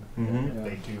screen if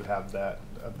they do have that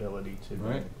ability to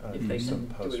if they do some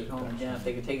can do it at home, post-production. if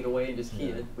they could take it away and just key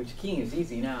it, which keying is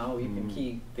easy now. You can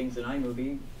key things in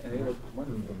iMovie and they look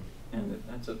wonderful, and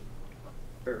that's a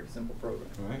very simple program.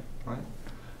 Right.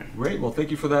 Great. Well, thank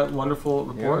you for that wonderful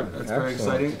report. Yeah, that's very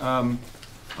excellent. exciting.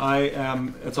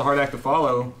 It's a hard act to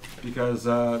follow because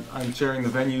I'm chairing the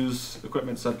venues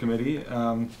equipment subcommittee.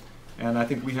 And I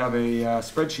think we have a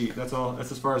spreadsheet. That's all.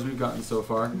 That's as far as we've gotten so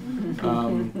far.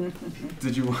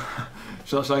 Did you?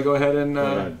 Shall I go ahead and? Go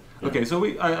ahead. Okay. So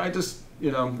I just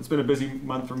it's been a busy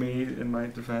month for me in my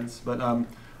defense, but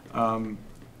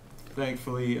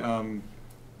thankfully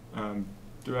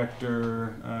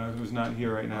Director who's not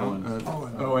here right now,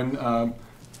 Owen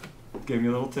gave me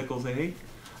a little tickle. Say hey.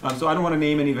 So I don't want to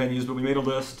name any venues, but we made a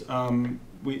list.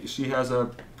 She has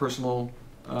a personal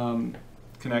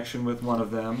connection with one of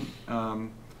them.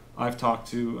 I've talked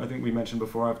to, I think we mentioned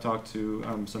before, I've talked to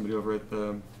somebody over at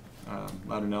the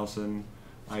Louder Nelson.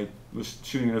 I was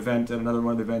shooting an event at another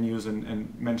one of the venues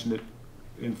and mentioned it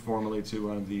informally to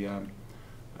one of the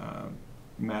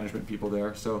management people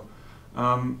there. So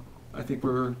I think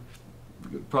we'll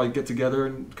probably get together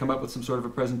and come up with some sort of a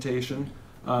presentation.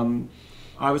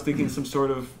 I was thinking some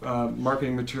sort of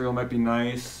marketing material might be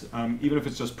nice, even if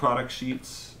it's just product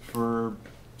sheets for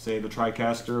say the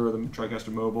TriCaster or the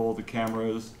TriCaster Mobile, the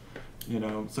cameras,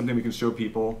 something we can show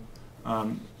people.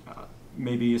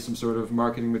 Maybe some sort of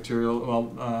marketing material.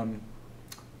 Well,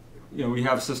 we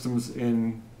have systems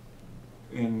in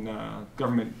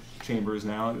government chambers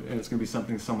now, and it's going to be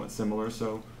something somewhat similar.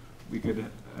 So we could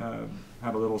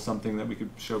have a little something that we could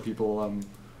show people.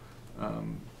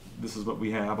 This is what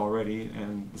we have already,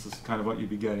 and this is kind of what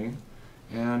you'd be getting,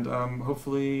 and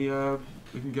hopefully.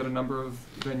 We can get a number of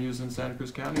venues in Santa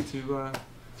Cruz County to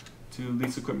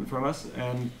lease equipment from us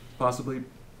and possibly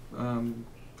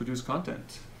produce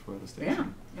content for the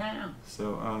station. Yeah.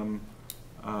 So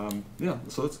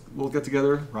so we'll get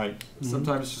together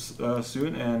sometimes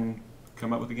soon and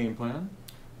come up with a game plan,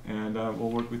 and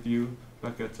we'll work with you,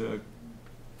 Becca, to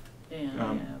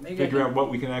Maybe figure out what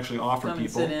we can actually offer come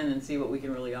people. and sit in and see what we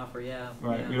can really offer.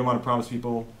 Right. We don't want to promise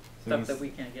people stuff things that we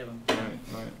can't give them.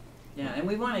 Right. Yeah, and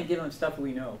we want to give them stuff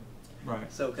we know.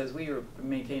 Right. So, because we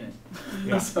maintain it.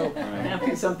 Yeah. So, Right. and have to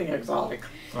be something exotic.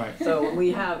 Right. So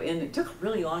we have, and it took a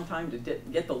really long time to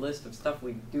get the list of stuff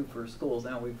we do for schools.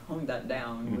 Now we've honed that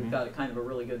down. And We've Mhm. got a kind of a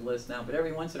really good list now. But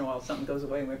every once in a while, something goes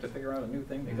away, and we have to figure out a new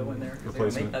thing to go in there because they don't make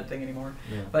Replacement. that thing anymore.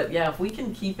 Yeah. But yeah, if we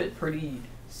can keep it pretty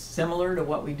similar to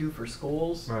what we do for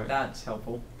schools, Right. that's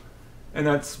helpful. And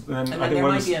that's, and And I then think there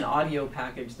one might of be the, an audio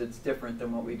package that's different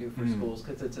than what we do for Mhm. schools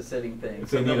because it's a sitting thing. If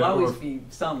So they need there'll it, always or- be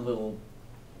some little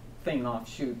thing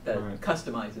offshoot that Right.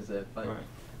 customizes it, but right.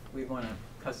 we want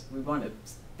to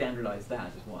standardize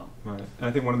that as well. Right, and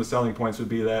I think one of the selling points would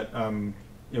be that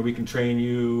you know, we can train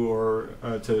you or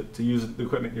to use the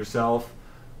equipment yourself,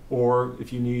 or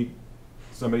if you need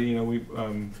somebody, you know, we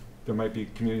there might be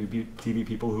community TV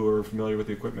people who are familiar with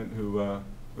the equipment who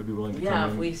would be willing to Yeah, come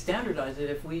if in. we standardize it,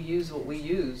 if we use what we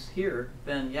use here,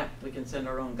 then yeah, we can send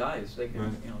our own guys. They can,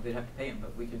 Right. you know, they'd have to pay them,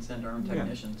 but we can send our own Yeah.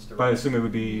 technicians to. But I run it. assume it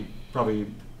would be probably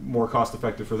more cost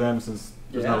effective for them since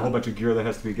there's not a Yeah. whole bunch of gear that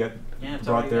has to be Yeah, it's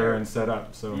brought already there there. and set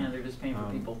up. So Yeah, they're just paying for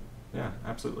people. yeah,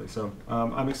 absolutely. So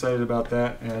I'm excited about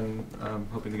that and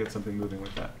hoping to get something moving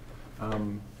with that.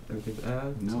 Anything to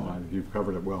add? No, you've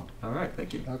covered it well. All right,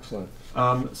 thank you. Excellent.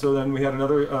 So then we had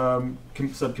another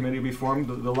subcommittee we formed,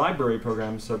 the library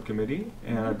program subcommittee,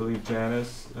 and I believe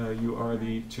Janice, you are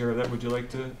the chair of that. Would you like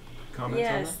to comment on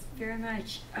that? Yes, very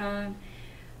much.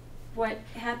 What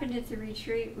happened at the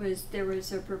retreat was there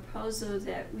was a proposal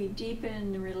that we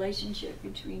deepen the relationship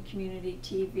between community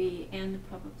TV and the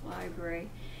public library.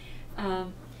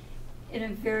 In a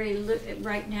very,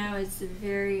 right now it's a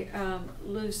very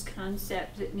loose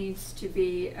concept that needs to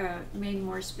be made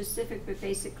more specific, but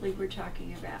basically we're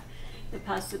talking about the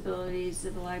possibilities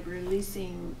of the library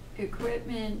leasing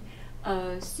equipment,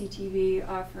 CTV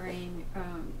offering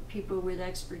people with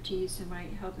expertise who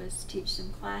might help us teach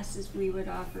some classes. We would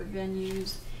offer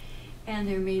venues, and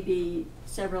there may be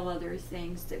several other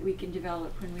things that we can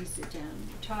develop when we sit down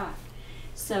and talk.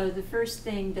 So the first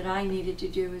thing that I needed to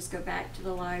do was go back to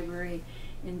the library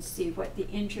and see what the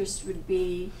interest would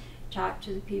be, talk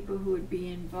to the people who would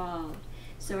be involved.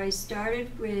 So I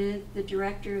started with the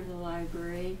director of the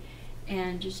library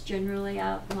and just generally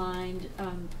outlined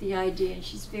the idea, and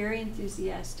she's very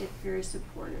enthusiastic, very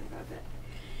supportive of it.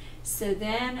 So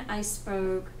then I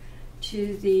spoke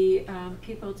to the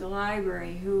people at the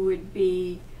library who would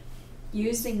be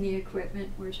using the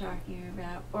equipment we're talking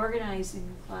about, organizing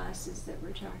the classes that we're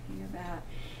talking about,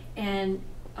 and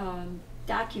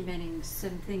documenting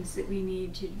some things that we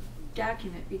need to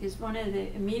document. Because one of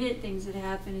the immediate things that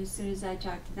happened as soon as I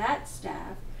talked to that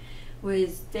staff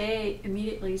was they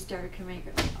immediately started coming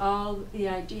up with all the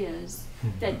ideas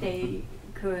that they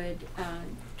could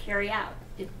carry out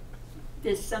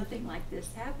if something like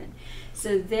this happened.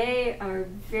 So they are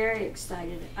very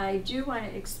excited. I do want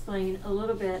to explain a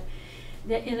little bit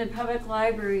that in the public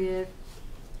library, you have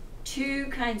two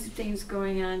kinds of things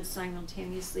going on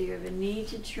simultaneously. You have a need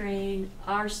to train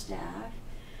our staff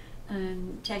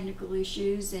on technical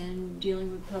issues and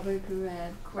dealing with public who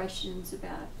have questions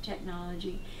about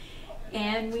technology.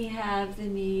 And we have the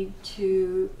need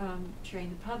to train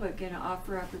the public and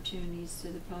offer opportunities to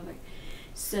the public.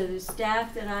 So the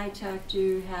staff that I talk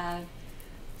to have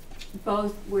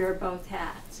wear both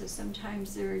hats. So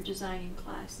sometimes they're designing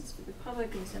classes for the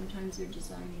public and sometimes they're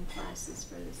designing classes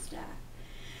for the staff.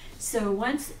 So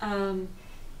once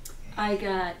I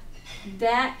got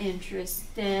that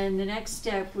interest, then the next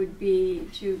step would be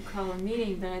to call a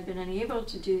meeting, but I've been unable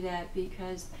to do that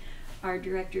because our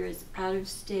director is out of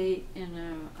state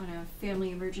on a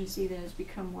family emergency that has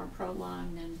become more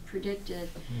prolonged than predicted.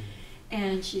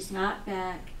 And she's not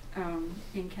back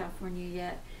in California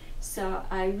yet. So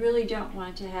I really don't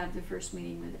want to have the first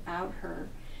meeting without her.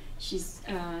 She's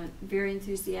very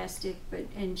enthusiastic,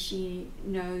 and she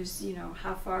knows, you know,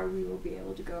 how far we will be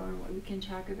able to go and what we can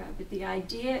talk about. But the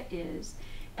idea is,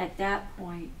 at that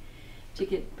point, to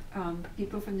get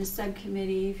people from the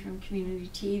subcommittee, from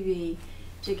community TV,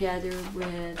 together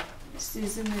with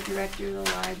Susan, the director of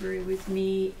the library, with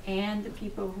me, and the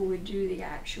people who would do the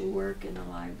actual work in the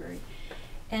library.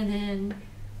 And then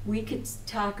we could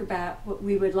talk about what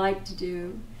we would like to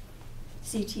do.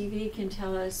 CTV can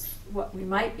tell us what we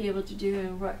might be able to do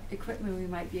and what equipment we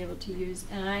might be able to use.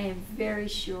 And I am very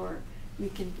sure we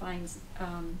can find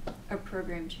a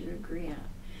program to agree on.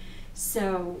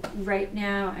 So right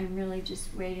now, I'm really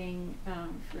just waiting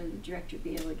for the director to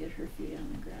be able to get her feet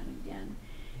on the ground again.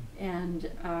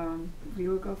 And we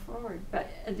will go forward. But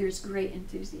there's great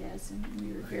enthusiasm.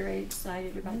 We were very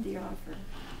excited about the offer.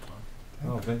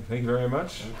 Oh, thank you very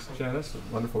much, Janice.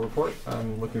 Wonderful report.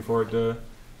 I'm looking forward to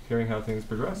hearing how things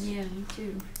progress. Yeah, me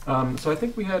too. So I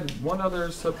think we had one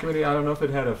other subcommittee. I don't know if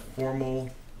it had a formal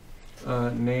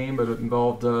name, but it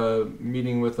involved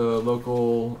meeting with a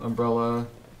local umbrella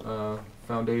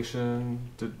foundation.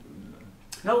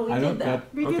 No, we I did don't-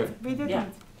 that. We Okay. did, we did Yeah.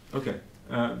 it. Okay.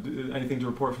 Anything to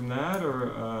report from that,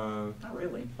 or Not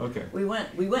really. okay? We went,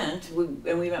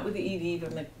 and we met with the ED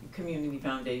from the Community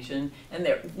Foundation, and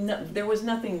there was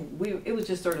nothing, it was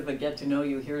just sort of a get to know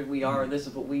you, here we are, this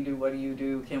is what we do, what do you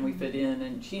do, can we fit in?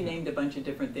 And she named a bunch of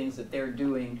different things that they're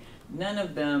doing. None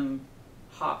of them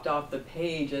hopped off the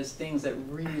page as things that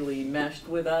really meshed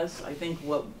with us. I think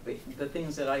the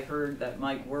things that I heard that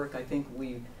might work, I think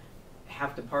we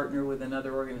have to partner with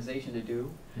another organization to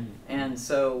do. And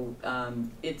so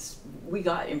we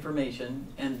got information,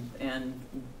 and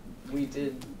we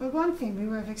did. But one thing we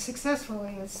were successful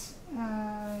is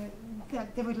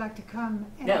that they would like to come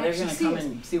and Yeah, they're actually gonna see come it.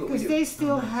 and see what we do. Because they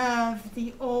still have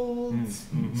the old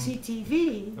Mhm.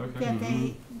 CTV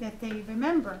Okay. that they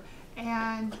remember,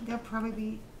 and they'll probably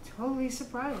be totally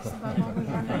surprised about what we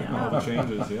have right All the now.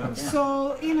 changes, yeah.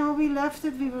 So, we left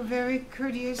it, we were very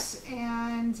courteous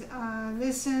and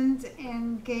listened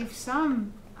and gave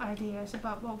some ideas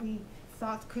about what we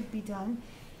thought could be done.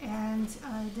 And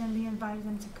then we invited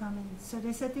them to come in. So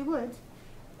they said they would,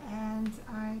 and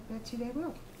I bet you they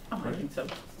will. Oh, I think so.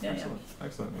 Yeah, Excellent.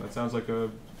 Excellent. That sounds like a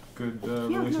good no, it was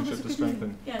relationship a to good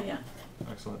strengthen. yeah.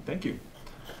 Excellent. Thank you.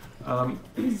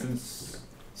 Since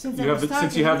Since you I was have the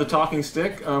starting- talking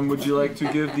stick, would you like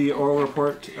to give the oral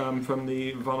report from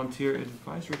the Volunteer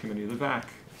Advisory Committee, the VAC?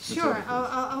 Sure,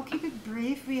 I'll keep it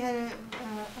brief. We had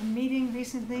a meeting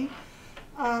recently.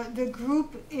 The group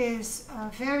is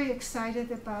very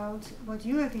excited about what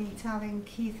you have been telling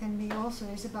Keith and me also,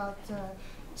 is about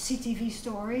CTV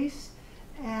stories.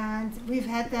 And we've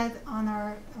had that on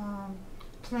our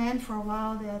plan for a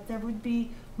while, that there would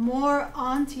be more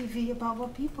on TV about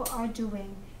what people are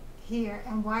doing here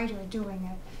and why they're doing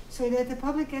it, so that the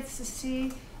public gets to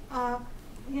see,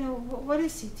 what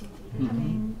is CTV? I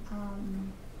mean,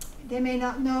 they may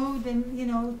not know,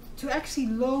 then, to actually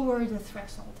lower the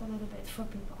threshold a little bit for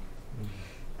people.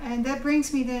 And that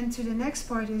brings me then to the next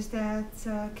part, is that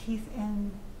Keith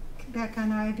and Becca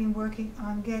and I have been working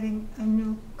on getting a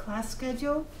new class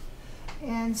schedule.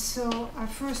 And so our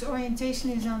first orientation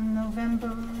is on November.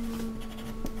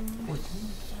 14?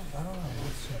 I don't know.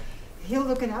 He'll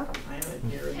look it up. I have it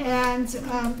here. And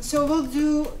so we'll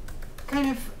do kind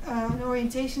of an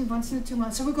orientation once in 2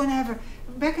 months. So we're going to have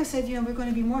Becca said, we're going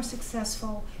to be more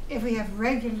successful if we have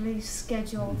regularly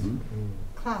scheduled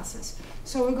classes.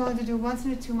 So we're going to do once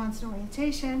in 2 months an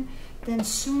orientation. Then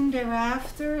soon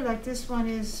thereafter, like this one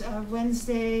is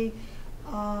Wednesday,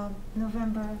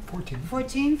 November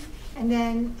 14th. And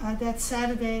then that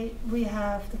Saturday we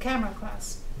have the camera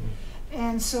class.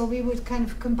 And so we would kind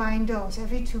of combine those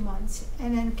every 2 months.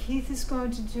 And then Keith is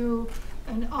going to do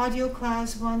an audio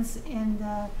class once in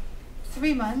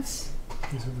 3 months.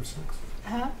 December 6th.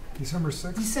 Huh? December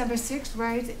 6th? December 6th,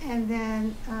 right? And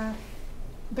then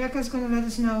Becca's going to let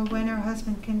us know when her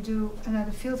husband can do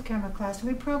another field camera class. And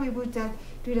we probably would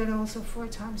do that also 4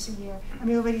 times a year. And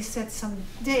we already set some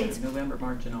dates. November,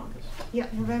 March, and August. Yeah,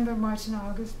 November, March, and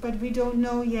August. But we don't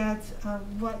know yet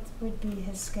what would be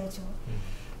his schedule.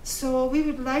 So we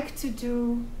would like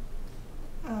to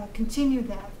continue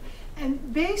that.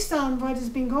 And based on what has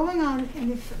been going on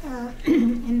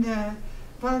in the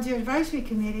Volunteer Advisory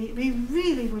Committee, we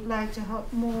really would like to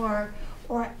help more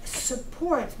or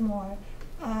support more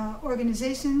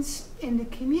organizations in the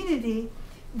community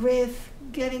with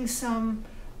getting some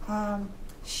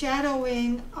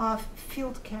shadowing of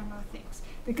field camera things.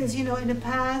 Because, in the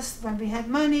past, when we had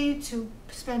money to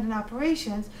spend in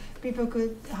operations, people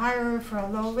could hire for a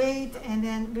low rate, and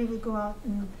then we would go out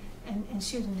and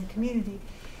shoot in the community.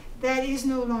 That is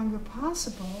no longer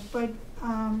possible, but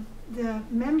the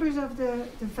members of the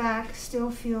VAC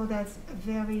still feel that's a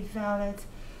very valid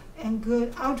and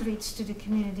good outreach to the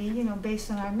community, based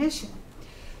on our mission.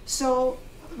 So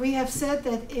we have said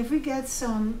that if we get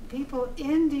some people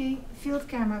in the field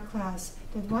camera class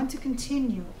that want to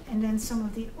continue, and then some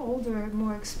of the older,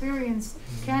 more experienced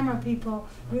camera people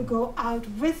will go out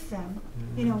with them,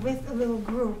 with a little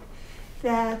group.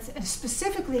 That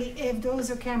specifically if those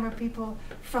are camera people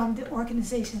from the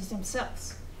organizations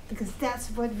themselves, because that's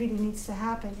what really needs to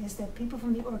happen, is that people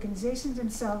from the organizations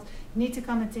themselves need to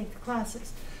come and take the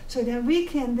classes. So then we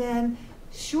can then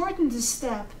shorten the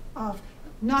step of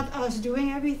not us doing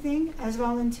everything as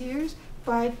volunteers,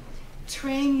 but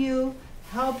train you,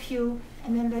 help you,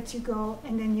 and then let you go,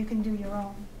 and then you can do your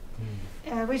own.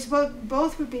 Which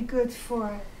both would be good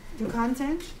for the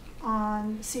content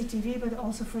on CTV, but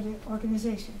also for the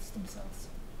organizations themselves.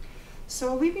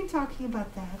 So we've been talking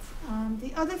about that.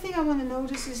 The other thing I want to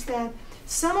notice is that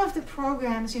some of the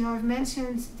programs, you know, I've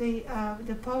mentioned the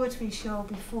poetry show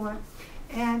before,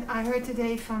 and I heard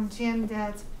today from Jim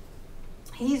that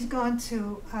he's going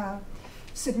to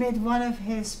submit one of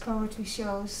his poetry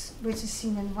shows, which is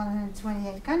seen in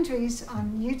 128 countries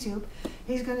on YouTube.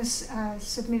 He's going to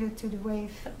submit it to the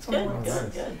Wave Awards.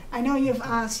 Good, good. I know you've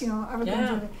asked, you know, are we going to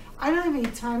Yeah. do it? I don't have any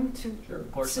time to Sure,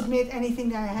 of course not. submit anything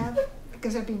that I have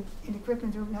because I've been in the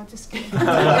equipment room. No, just kidding.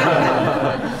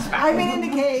 I've been in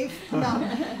the cave.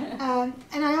 No.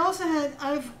 And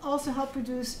I've also helped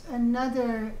produce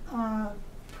another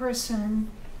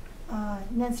person,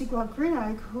 Nancy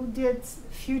Guagrinog, who did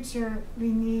Future We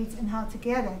Need and How to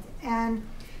Get It. And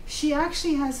she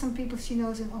actually has some people she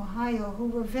knows in Ohio who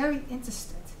were very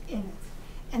interested in it.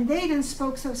 And they then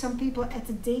spoke to some people at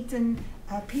the Dayton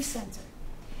Peace Center.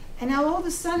 And now all of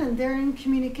a sudden they're in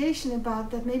communication about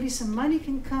that maybe some money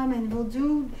can come and we'll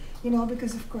do, you know,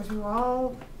 because of course we were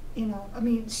all, you know, I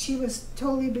mean, she was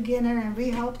totally beginner and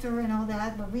we helped her and all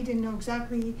that, but we didn't know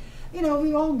exactly, you know,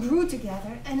 we all grew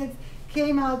together. And it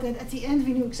came out that at the end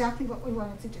we knew exactly what we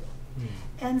wanted to do.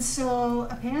 And so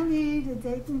apparently the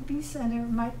Dayton Peace Center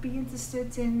might be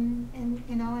interested in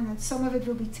you know, and that some of it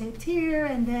will be taped here,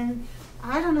 and then,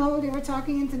 I don't know, they were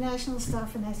talking international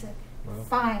stuff, and I said,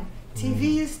 fine,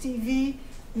 TV is TV,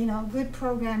 you know, good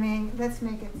programming, let's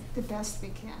make it the best we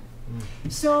can.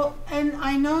 So, and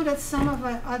I know that some of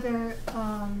our other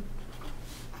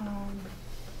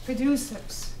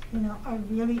producers, you know, are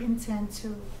really intent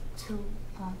to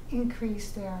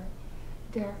increase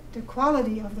the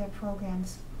quality of their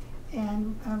programs.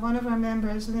 And one of our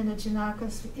members, Linda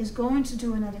Janakis, is going to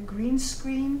do another green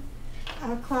screen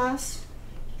class,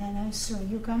 and I'm sure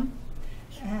you come.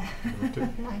 I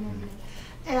know you.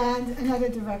 And another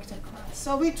director class.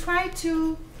 So we try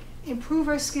to improve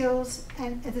our skills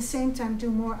and at the same time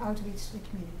do more outreach to the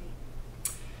community.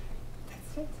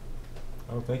 That's it.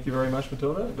 Oh, thank you very much,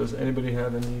 Matilda. Does anybody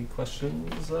have any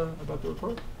questions about the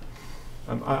report?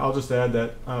 I'll just add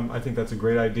that I think that's a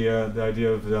great idea. The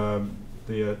idea of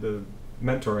the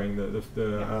mentoring,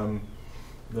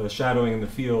 the shadowing in the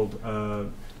field.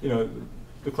 You know,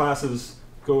 the classes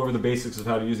go over the basics of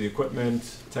how to use the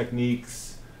equipment, techniques,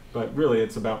 but really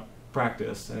it's about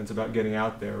practice and it's about getting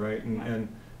out there, right? And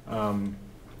you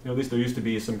know, at least there used to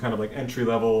be some kind of like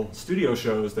entry-level studio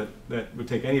shows that would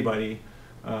take anybody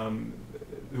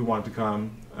who wanted to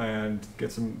come and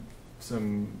get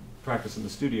some practice in the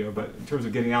studio. But in terms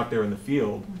of getting out there in the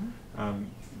field,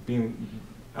 being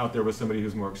out there with somebody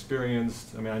who's more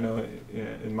experienced. I mean, I know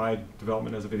in my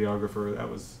development as a videographer, that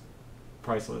was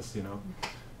priceless, you know,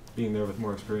 being there with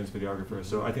more experienced videographers.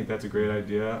 So I think that's a great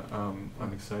idea.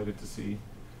 I'm excited to see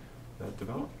that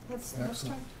develop. That's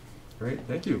right. Great,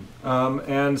 thank you.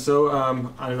 And so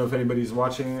I don't know if anybody's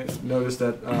watching noticed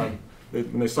that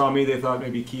when they saw me, they thought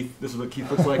maybe Keith, this is what Keith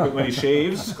looks like when he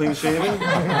shaves, clean shaven.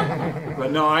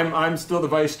 But no, I'm still the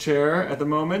vice chair at the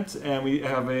moment, and we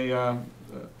have a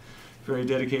very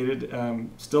dedicated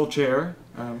still chair,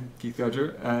 Keith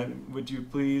Gudger. And would you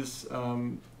please,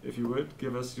 if you would,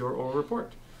 give us your oral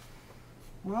report?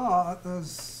 Well, I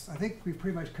think we've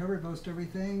pretty much covered most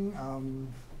everything.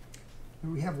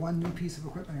 We have one new piece of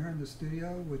equipment here in the studio,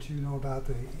 which you know about,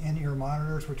 the in-ear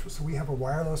monitors, so we have a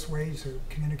wireless way to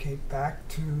communicate back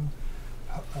to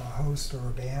a host or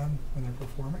a band when they're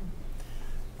performing.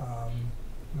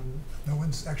 No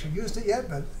one's actually used it yet,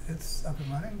 but it's up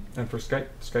and running. And for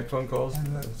Skype phone calls?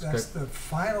 And that's the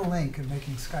final link in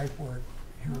making Skype work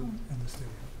here in the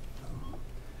studio. So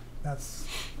that's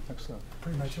Excellent.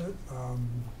 pretty much it.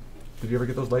 Did you ever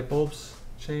get those light bulbs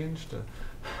changed?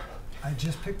 I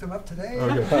just picked them up today.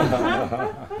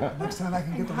 Okay. Next time I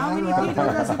can get the How many ladder people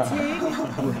out does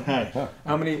there. it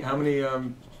take? How many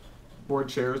board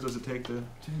chairs does it take to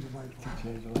Change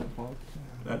the light bulb.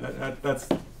 That's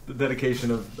the dedication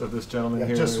of this gentleman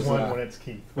here. Just is, one when it's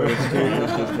Keith.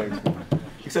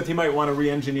 Except he might want to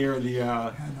re-engineer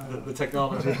the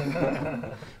technology.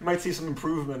 You might see some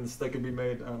improvements that could be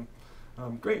made.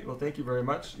 Great. Well, thank you very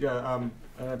much. Yeah, and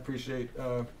I appreciate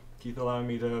Keith allowing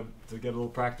me to get a little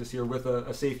practice here with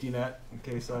a safety net in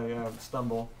case I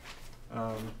stumble.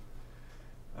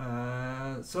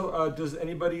 So does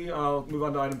anybody, I'll move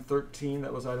on to item 13,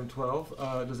 that was item 12.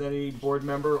 Does any board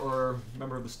member or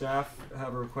member of the staff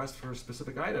have a request for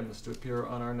specific items to appear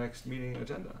on our next meeting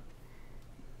agenda?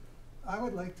 I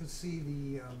would like to see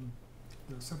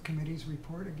the subcommittee's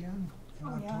report again in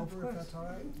Oh, yeah, of October, if course. that's all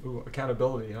right. Ooh,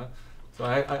 accountability, huh?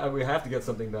 So we have to get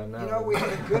something done now. You know, we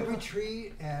had a good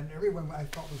retreat, and everyone I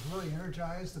felt was really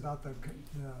energized about the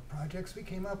projects we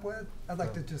came up with. I'd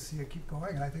like to just see it keep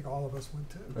going, and I think all of us would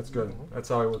too. That's good. That's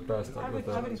how I work best. I with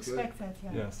would expect that,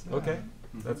 yeah. Yes. Yeah. Okay.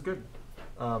 That's good.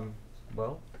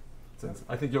 Well, since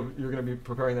I think you're going to be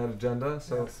preparing that agenda,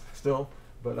 so Yes. still,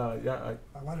 but yeah,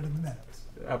 I want it in the minutes.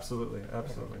 absolutely.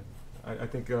 I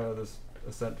think there's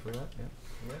assent for that.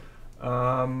 Yeah.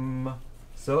 Yeah.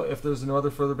 So if there's no other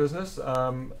further business,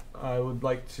 I would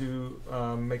like to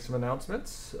make some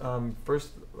announcements.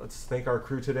 First, let's thank our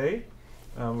crew today,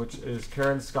 which is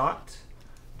Karen Scott,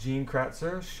 Jean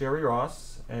Kratzer, Sherry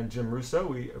Ross, and Jim Russo.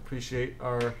 We appreciate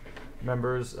our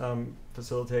members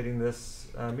facilitating this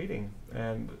meeting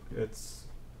and its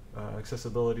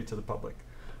accessibility to the public.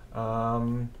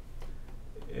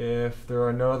 If there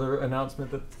are no other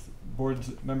announcements that board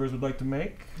members would like to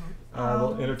make,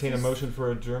 we'll entertain a motion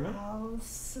for adjournment. I'll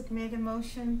submit a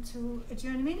motion to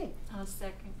adjourn the meeting. I'll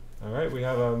second. All right, we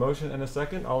have a motion and a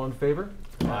second. All in favor?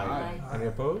 Aye. Any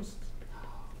opposed?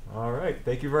 All right,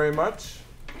 thank you very much.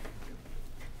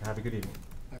 Have a good evening.